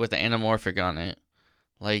with an anamorphic on it.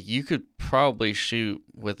 Like, you could probably shoot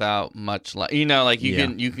without much light. You know, like, you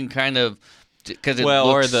can kind of, because it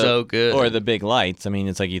looks so good. Or the big lights. I mean,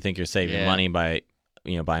 it's like you think you're saving Yeah. money by,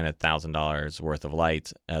 buying $1,000 worth of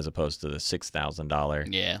lights as opposed to the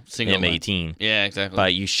 $6,000 Yeah, single light. M18. Yeah, exactly.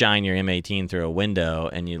 But you shine your M18 through a window,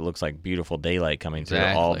 and it looks like beautiful daylight coming through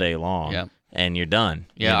all day long. Yeah. And you're done.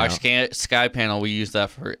 Yeah, you our know? sky panel, we use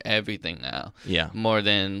that for everything now. Yeah. More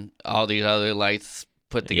than all these other lights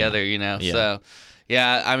put together, you know? Yeah. So,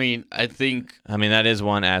 yeah, I mean, I think... that is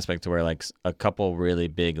one aspect to where, like, a couple really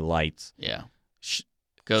big lights Yeah. sh-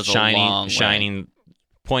 Goes a long way. shining,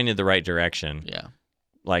 pointed the right direction, Yeah.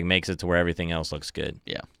 like, makes it to where everything else looks good.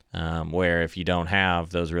 Yeah. Where if you don't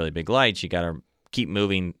have those really big lights, you got to keep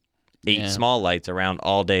moving 8 small lights around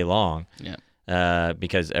all day long. Yeah.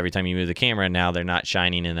 Because every time you move the camera, now they're not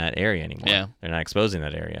shining in that area anymore. Yeah. They're not exposing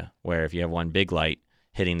that area. Where if you have one big light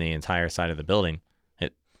hitting the entire side of the building,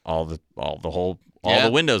 all the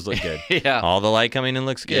windows look good. Yeah. All the light coming in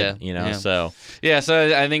looks good. Yeah. So Yeah,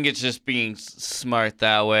 so I think it's just being smart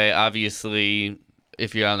that way. Obviously,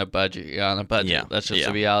 if you're on a budget, you're on a budget. Yeah. That's just Yeah.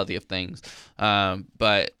 the reality of things.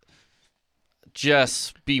 But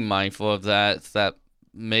just be mindful of that. That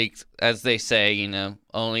makes, as they say,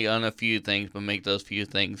 only own a few things, but make those few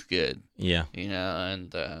things good. yeah.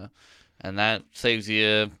 And that saves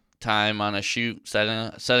you time on a shoot.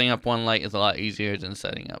 Setting up one light is a lot easier than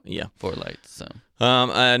setting up 4 lights. So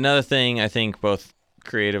Another thing I think both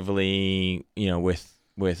creatively, with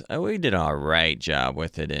we did a right job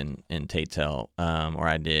with it in Tatel, or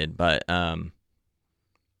I did, but I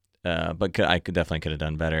could have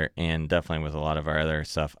done better, and definitely with a lot of our other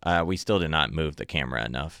stuff, we still did not move the camera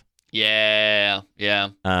enough. yeah.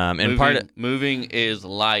 And moving is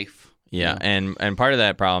life. yeah, and part of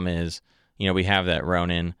that problem is, we have that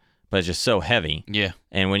Ronin, but it's just so heavy. Yeah.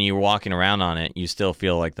 And when you're walking around on it, you still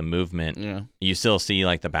feel like the movement. Yeah. You still see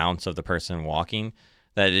like the bounce of the person walking.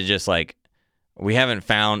 That it just like, we haven't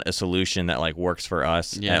found a solution that like works for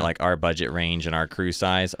us at like our budget range and our crew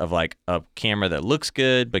size of like a camera that looks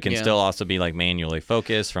good but can still also be like manually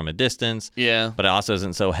focused from a distance. Yeah. But it also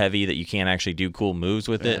isn't so heavy that you can't actually do cool moves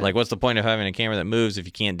with it. Like, what's the point of having a camera that moves if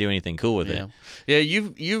you can't do anything cool with it? Yeah,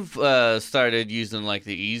 you've started using like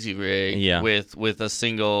the Easy Rig with a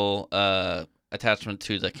single attachment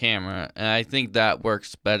to the camera, and I think that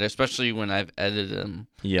works better, especially when I've edited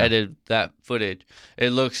that footage.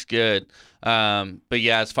 It looks good. But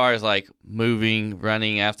yeah, as far as like moving,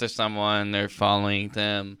 running after someone, they're following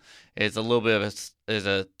them, it's a little bit of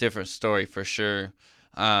a different story for sure.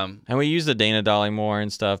 And we use the Dana Dolly more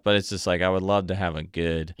and stuff, but it's just like, I would love to have a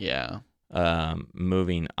good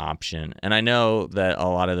moving option. And I know that a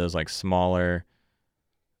lot of those like smaller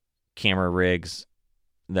camera rigs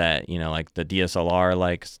that, like the DSLR,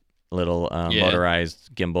 like little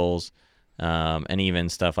motorized gimbals, and even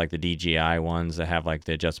stuff like the DJI ones that have like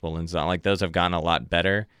the adjustable lenses on, like those have gotten a lot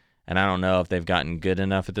better. And I don't know if they've gotten good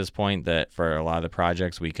enough at this point that for a lot of the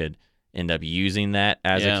projects we could end up using that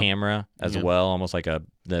as a camera as well, almost like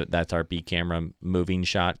that's our B camera, moving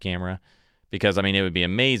shot camera. Because I mean, it would be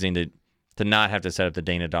amazing to not have to set up the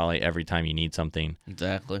Dana Dolly every time you need something.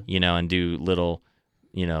 Exactly. And do little,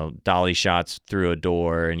 dolly shots through a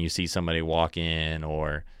door and you see somebody walk in,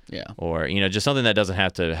 or just something that doesn't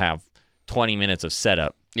have to have 20 minutes of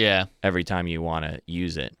setup every time you want to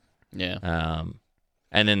use it. And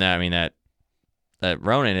then that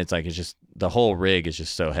Ronin, it's like, it's just, the whole rig is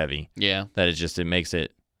just so heavy that it makes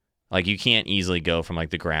it like you can't easily go from like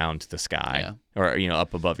the ground to the sky or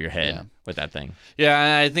up above your head with that thing. Yeah,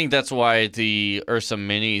 and I think that's why the Ursa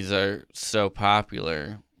Minis are so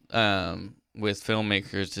popular with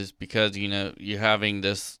filmmakers, is because you're having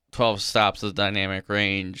this 12 stops of dynamic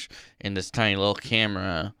range in this tiny little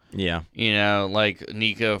camera. Yeah. Like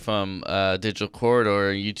Nico from Digital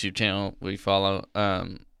Corridor YouTube channel we follow,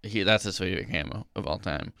 that's his favorite camera of all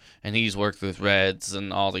time, and he's worked with Reds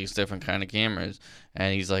and all these different kind of cameras,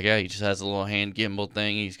 and he's like, he just has a little hand gimbal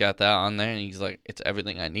thing, he's got that on there, and he's like, it's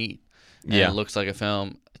everything I need. And it looks like a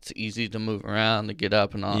film, it's easy to move around, to get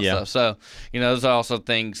up and all that stuff. So those are also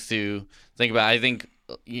things to think about. I think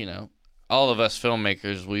all of us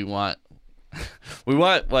filmmakers, we want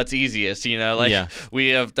what's easiest, we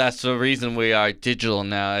have, that's the reason we are digital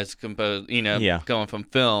now as composed, going from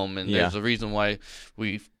film, and there's a reason why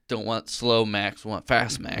we don't want slow max, we want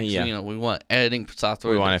fast max. We want editing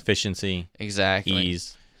software. We want efficiency, exactly,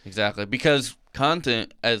 ease. Exactly, because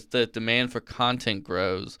content, as the demand for content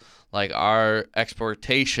grows, like our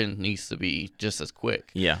exportation needs to be just as quick.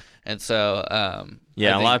 Yeah. And so,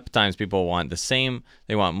 yeah, a lot of times people want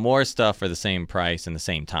they want more stuff for the same price and the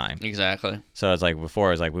same time. Exactly. So it's like before,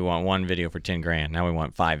 it was like we want one video for 10 grand. Now we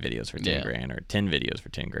want 5 videos for 10 Yeah. grand or 10 videos for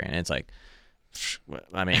 10 grand. It's like,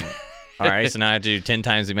 I mean, all right, so now I have to do 10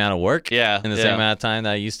 times the amount of work Yeah. in the same amount of time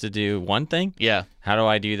that I used to do one thing. Yeah. How do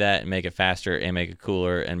I do that and make it faster and make it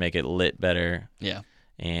cooler and make it lit better? Yeah.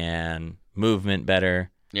 And movement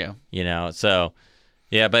better. Yeah. You know, so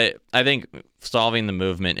yeah, but I think solving the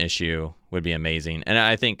movement issue would be amazing. And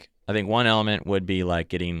I think one element would be like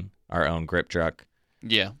getting our own grip truck,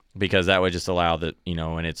 Yeah. because that would just allow that, you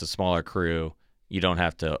know, when it's a smaller crew, you don't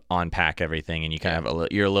have to unpack everything, and you kind of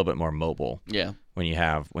you're a little bit more mobile Yeah. when you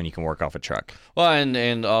can work off a truck. Well,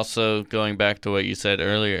 and also going back to what you said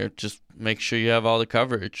earlier, just make sure you have all the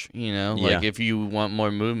coverage, you know? Like Yeah. if you want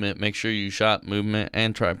more movement, make sure you shot movement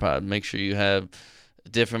and tripod. Make sure you have a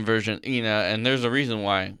different version, you know, and there's a reason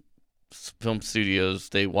why film studios,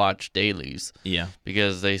 they watch dailies, Yeah.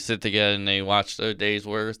 because they sit together and they watch their day's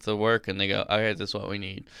worth of work and they go, okay, this is what we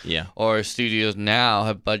need. Yeah. Or studios now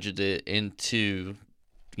have budgeted into,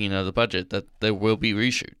 you know, the budget that there will be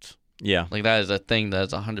reshoots. Yeah. Like that is a thing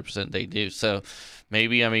that's 100% they do. So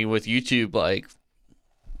maybe, I mean, with YouTube, like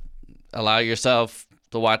allow yourself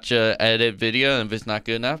to watch a edit video, and if it's not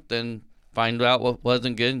good enough, then find out what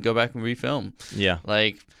wasn't good and go back and refilm. Yeah.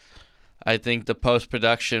 Like, I think the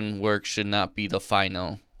post-production work should not be the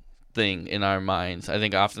final thing in our minds. I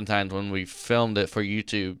think oftentimes when we filmed it for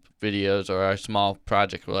YouTube videos or our small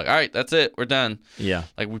project, we're like, all right, that's it, we're done. Yeah.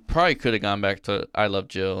 Like, we probably could have gone back to I Love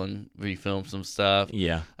Jill and refilmed some stuff.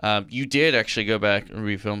 Yeah. You did actually go back and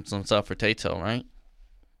refilm some stuff for Tatel, right?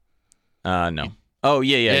 No. Oh,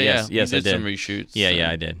 yeah. Yes, You I did did. some reshoots. Yeah,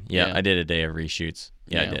 so- I did. Yeah, Yeah. I did a day of reshoots.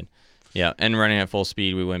 Yeah, I Yeah. did. Yeah, and running at full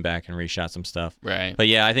speed, we went back and reshot some stuff. Right. But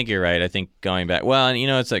yeah, I think you're right. I think going back, well, and you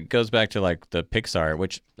know, it goes back to like the Pixar,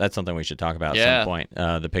 which that's something we should talk about at some point.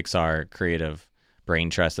 The Pixar creative brain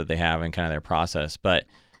trust that they have and kind of their process. But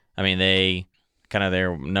I mean,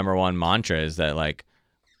 their number one mantra is that like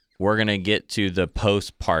we're gonna get to the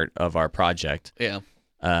post part of our project, Yeah.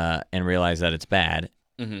 and realize that it's bad,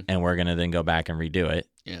 Mm-hmm. and we're gonna then go back and redo it.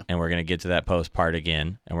 Yeah. And we're going to get to that post part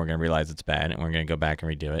again, and we're going to realize it's bad, and we're going to go back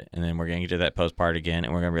and redo it. And then we're going to get to that post part again,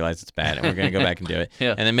 and we're going to realize it's bad, and we're going to go back and do it.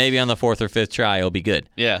 Yeah. And then maybe on the 4th or 5th try, it'll be good.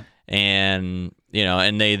 Yeah. And, you know,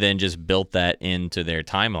 and they then just built that into their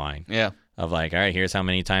timeline Yeah. of like, all right, here's how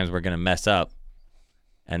many times we're going to mess up,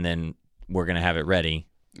 and then we're going to have it ready,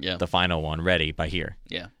 Yeah. the final one ready by here.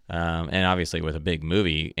 Yeah. And obviously with a big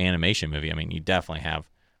animation movie, I mean, you definitely have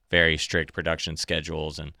very strict production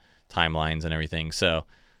schedules and timelines and everything. So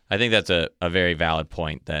I think that's a very valid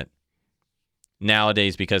point that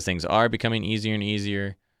nowadays, because things are becoming easier and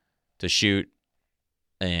easier to shoot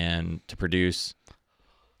and to produce,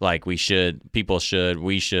 like we should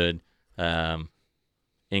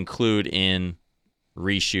include in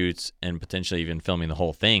reshoots and potentially even filming the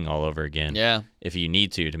whole thing all over again. Yeah. If you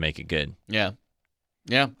need to make it good. Yeah.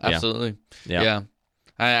 Yeah. Absolutely. Yeah. Yeah.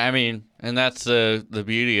 I mean, and that's the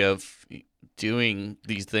beauty of doing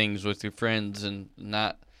these things with your friends and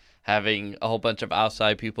not having a whole bunch of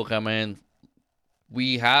outside people come in.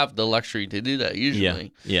 We have the luxury to do that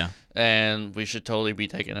usually. Yeah. And we should totally be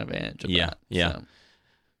taking advantage of that. Yeah.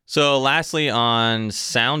 So lastly, on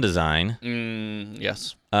sound design,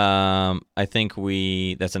 Yes. I think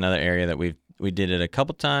that's another area that we did it a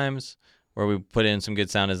couple times where we put in some good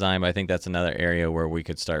sound design, but I think that's another area where we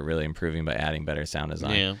could start really improving by adding better sound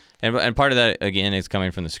design. Yeah. And part of that, again, is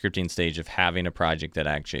coming from the scripting stage of having a project that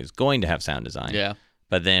actually is going to have sound design. Yeah.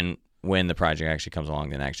 But then when the project actually comes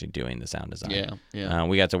along, then actually doing the sound design. Yeah. Yeah.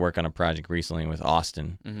 We got to work on a project recently with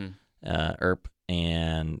Austin Mm-hmm. Earp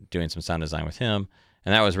and doing some sound design with him.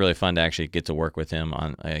 And that was really fun to actually get to work with him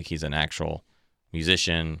on, he's an actual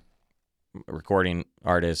musician, recording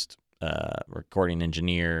artist, recording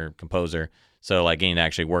engineer, composer. So like getting to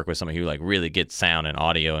actually work with somebody who like really gets sound and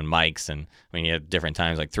audio and mics. And I mean, he had different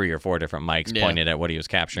times, like 3 or 4 different mics pointed at what he was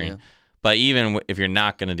capturing. Yeah. But even if you're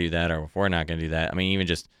not going to do that, or if we're not going to do that, I mean, even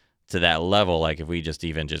just to that level, like if we just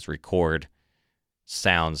record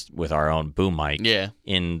sounds with our own boom mic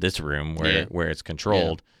in this room where it's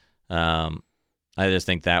controlled, I just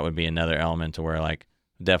think that would be another element to where like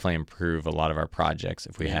definitely improve a lot of our projects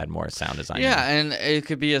if we had more sound design. Yeah, and it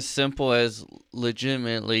could be as simple as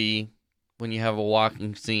legitimately when you have a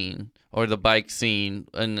walking scene or the bike scene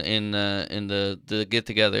in the get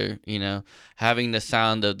together, you know, having the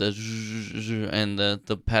sound of the zzz and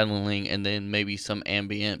the pedaling, and then maybe some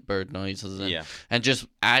ambient bird noises, and just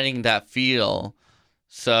adding that feel.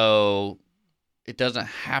 So it doesn't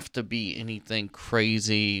have to be anything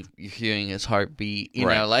crazy. You're hearing his heartbeat, you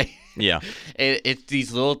Right. know, like Yeah. it's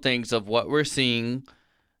these little things of what we're seeing.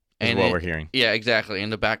 Is what we're hearing. Yeah, exactly.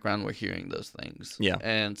 In the background, we're hearing those things. Yeah.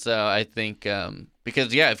 And so I think,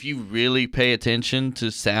 because, yeah, if you really pay attention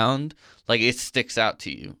to sound, like, it sticks out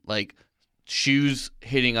to you. Like, shoes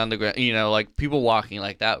hitting on the ground, you know, like, people walking,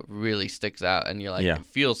 like, that really sticks out. And you're like, Yeah. it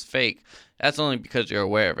feels fake. That's only because you're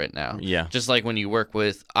aware of it now. Yeah. Just like when you work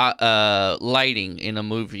with lighting in a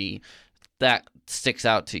movie, that sticks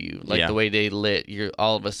out to you, like Yeah. the way they lit. You're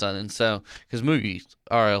all of a sudden so because movies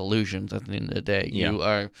are illusions at the end of the day. Yeah. You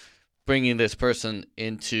are bringing this person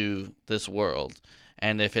into this world,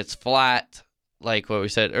 and if it's flat, like what we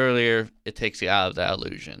said earlier, it takes you out of that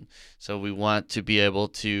illusion. So we want to be able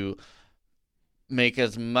to make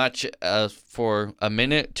as much as for a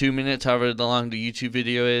minute, 2 minutes, however long the YouTube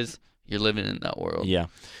video is. You're living in that world. Yeah.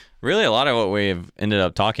 Really, a lot of what we've ended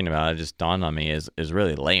up talking about, it just dawned on me, is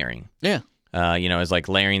really layering. Yeah. You know, is like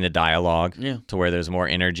layering the dialogue Yeah. to where there's more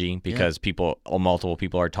energy because multiple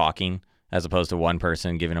people are talking as opposed to one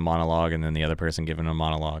person giving a monologue and then the other person giving a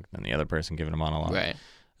monologue and the other person giving a monologue.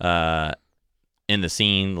 Right. In the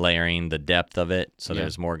scene, layering the depth of it so Yeah.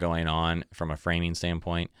 there's more going on from a framing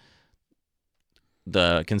standpoint.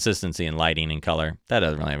 The consistency in lighting and color, that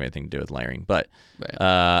doesn't really have anything to do with layering, but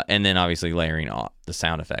Right. and then obviously layering the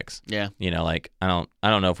sound effects. Yeah. You know, like I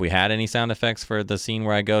don't know if we had any sound effects for the scene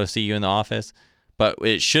where I go see you in the office, but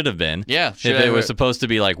it should have been. Yeah. If it was supposed to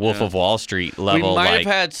be like Wolf Yeah. of Wall Street level, we might like,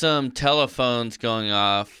 have had some telephones going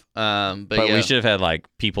off, but yeah. we should have had like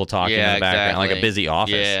people talking in Yeah, the background, like a exactly. busy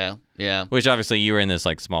office. Yeah, yeah, Which obviously you were in this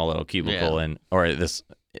like small little cubicle or this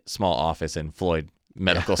small office in Floyd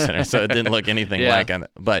Medical Center, so it didn't look anything Yeah. like it.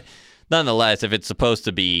 But nonetheless, if it's supposed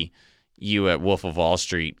to be you at Wolf of Wall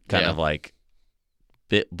Street, kind Yeah. of like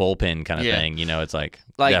bullpen kind of Yeah. thing, you know, it's like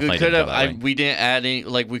like we definitely could didn't have. go that way. We didn't add any.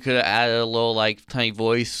 Like we could have added a little like tiny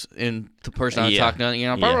voice in the person I was Yeah. talking to. You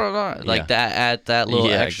know, Yeah. blah, blah, blah. Like Yeah. that. Add that little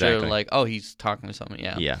Yeah, extra. exactly. Like, oh, he's talking to someone.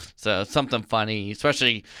 Yeah. Yeah, So something funny,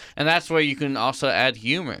 especially, and that's where you can also add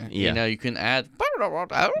humor. Yeah. You know, you can add.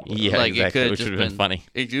 yeah, like exactly, it could which just would have been funny.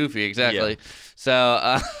 It's goofy, exactly.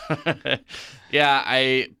 So,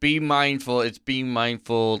 yeah, be mindful. It's being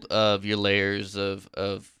mindful of your layers of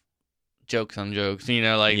jokes on jokes. You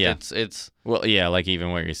know, like Yeah. it's Well, yeah, like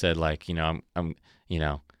even where you said like, you know, I'm you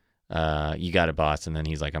know, you got a boss, and then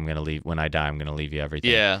he's like, I'm gonna leave when I die. I'm gonna leave you everything.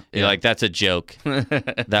 yeah. You're like, that's a joke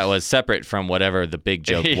that was separate from whatever the big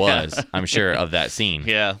joke Yeah. was. I'm sure of that scene.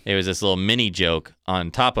 yeah, It was this little mini joke on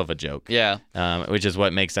top of a joke. yeah, Which is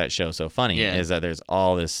what makes that show so funny, Yeah. is that there's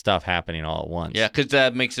all this stuff happening all at once. yeah. Because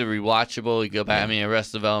that makes it rewatchable. You go back. Yeah. I mean,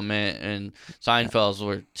 Arrested Development and Seinfeld's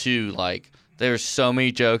were too like. There's so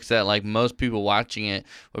many jokes that like most people watching it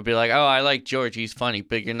would be like, oh, I like George, he's funny,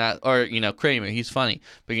 but you're not, or you know, Kramer, he's funny,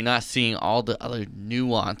 but you're not seeing all the other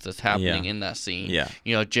nuance that's happening in that scene. Yeah.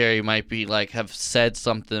 You know, Jerry might be like have said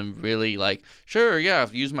something really like, sure, yeah,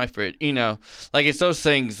 use my fridge. You know, like it's those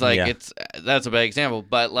things. Like Yeah. that's a bad example,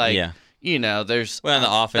 but like, Yeah. you know, there's Well, and The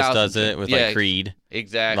Office does thousands it of- with yeah, like Creed.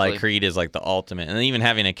 Exactly. Like Creed is like the ultimate, and then even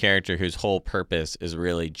having a character whose whole purpose is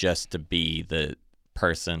really just to be the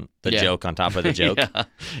person, the Yeah. joke on top of the joke. yeah.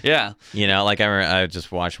 Yeah. You know, like I just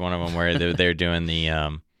watched one of them where they're doing the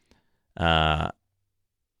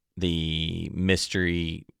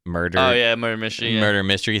mystery murder. Oh yeah, murder mystery. Yeah. Murder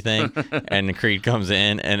mystery thing, and Creed comes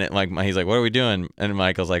in, and he's like, "What are we doing?" And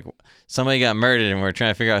Michael's like, "Somebody got murdered, and we're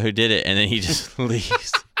trying to figure out who did it." And then he just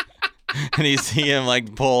leaves, and you see him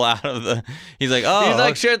like pull out of the. He's like, "Oh," He's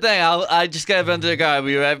like, sure thing. I just got into the car. I'll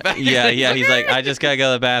be right back. yeah. He's like, "I just gotta go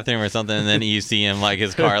to the bathroom or something," and then you see him like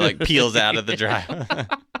his car like peels out of the drive.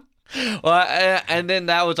 Well, and then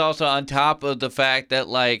that was also on top of the fact that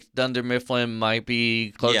like Dunder Mifflin might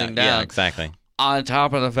be closing down. Yeah, exactly. On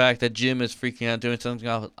top of the fact that Jim is freaking out doing something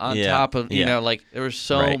else. On Yeah, top of you yeah. know, like there were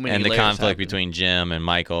so Right. many and the layers conflict happening. between Jim and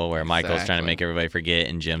Michael, where Michael's trying to Exactly. make everybody forget,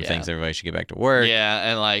 and Jim Yeah. thinks everybody should get back to work. Yeah,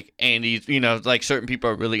 and like Andy's, you know, like certain people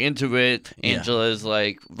are really into it. Yeah. Angela's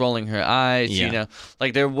like rolling her eyes, Yeah. you know,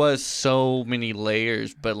 like there was so many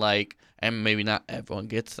layers, but like, and maybe not everyone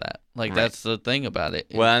gets that. Like Right. that's the thing about it.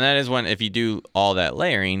 Well, and that is when, if you do all that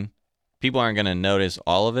layering, people aren't going to notice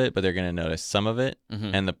all of it, but they're going to notice some of it.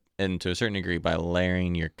 Mhm. And to a certain degree, by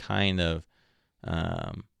layering, you're kind of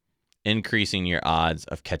increasing your odds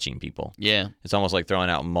of catching people. Yeah. It's almost like throwing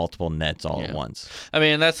out multiple nets all at Yeah. once. I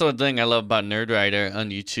mean, that's the thing I love about Nerdwriter on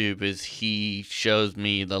YouTube is he shows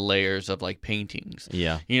me the layers of like paintings.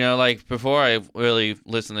 Yeah. You know, like before I really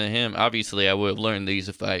listened to him, obviously I would have learned these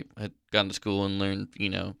if I had gone to school and learned, you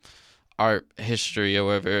know, art history or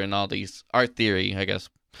whatever and all these art theory, I guess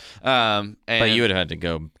And, But you would have had to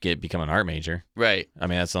go become an art major. right. I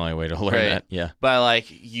mean, that's the only way to learn Right. that. Yeah. But like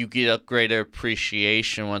you get a greater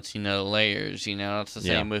appreciation once you know layers. It's the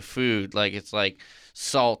Yeah. same with food. Like it's like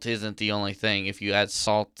salt isn't the only thing. If you add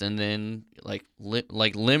salt and then like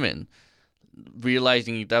lemon,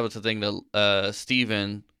 realizing that was the thing that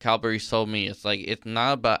Stephen Calabrese told me. It's like it's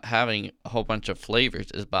not about having a whole bunch of flavors.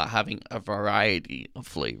 It's about having a variety of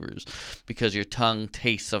flavors, because your tongue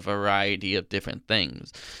tastes a variety of different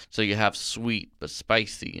things. So you have sweet but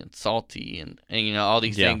spicy and salty and all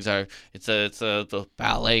these Yeah. things are it's the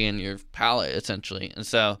ballet in your palate essentially. And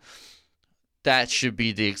so that should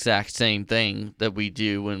be the exact same thing that we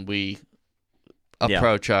do when we Yeah.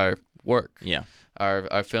 approach our work. Yeah.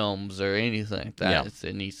 Our films or anything like that. Yeah.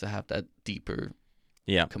 It needs to have that deeper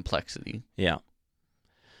Yeah. complexity. Yeah.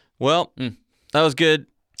 Well, Mm. that was good,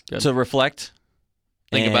 Good. to reflect.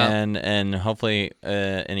 Think about. And hopefully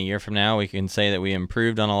in a year from now we can say that we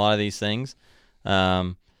improved on a lot of these things.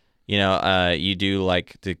 You do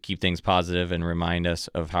like to keep things positive and remind us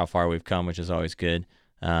of how far we've come, which is always good.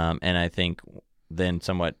 And I think then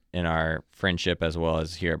somewhat in our friendship as well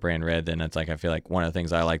as here at Brand Red, then it's like I feel like one of the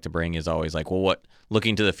things I like to bring is always like, well,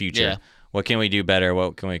 looking to the future. Yeah. What can we do better?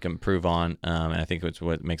 What can we improve on? And I think it's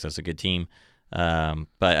what makes us a good team.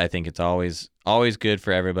 But I think it's always good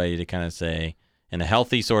for everybody to kind of say, in a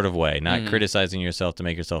healthy sort of way, not criticizing yourself to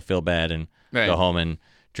make yourself feel bad and Right. go home and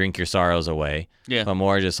drink your sorrows away. Yeah. But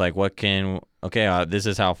more just like, this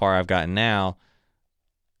is how far I've gotten now.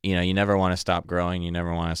 You never want to stop growing. You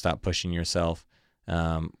never want to stop pushing yourself.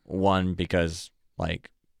 One, because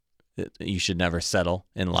you should never settle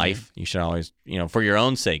in life. You should always, for your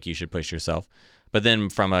own sake, you should push yourself. But then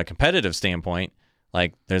from a competitive standpoint,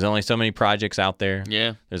 there's only so many projects out there.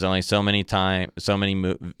 Yeah. There's only so many YouTube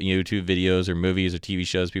videos or movies or TV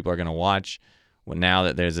shows people are going to watch. Well, now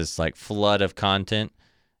that there's this flood of content,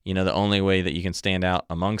 the only way that you can stand out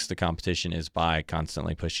amongst the competition is by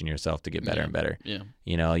constantly pushing yourself to get better and better. Yeah.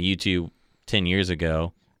 YouTube 10 years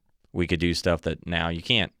ago, we could do stuff that now you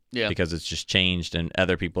can't. Yeah. Because it's just changed and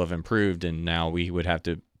other people have improved, and now we would have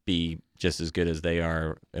to be just as good as they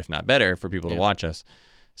are, if not better, for people to watch us.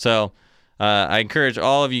 So I encourage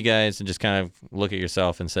all of you guys to just kind of look at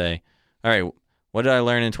yourself and say, all right, what did I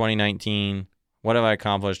learn in 2019? What have I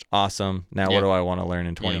accomplished? Awesome. Now what do I want to learn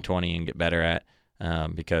in 2020 and get better at?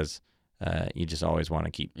 Because you just always want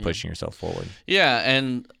to keep pushing yourself forward. Yeah,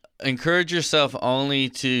 and encourage yourself only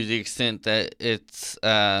to the extent that it's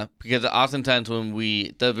because oftentimes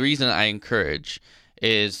the reason I encourage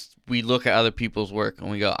is we look at other people's work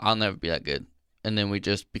and we go, I'll never be that good, and then we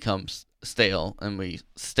just become stale and we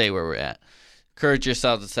stay where we're at. Encourage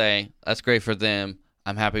yourself to say, that's great for them,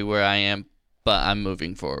 I'm happy where I am, but I'm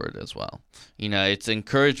moving forward as well. It's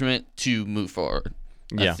encouragement to move forward.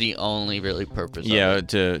 That's the only really purpose of it.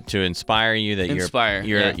 to inspire you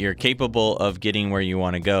that you're capable of getting where you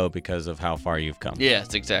want to go because of how far you've come.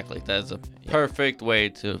 Yes, exactly. That's a perfect way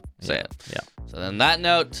to say it. Yeah. So on that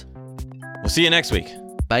note, We'll see you next week.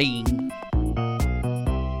 bye.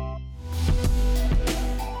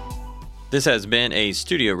 This has been a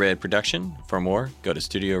Studio Red production. For more, go to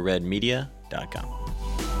studioredmedia.com.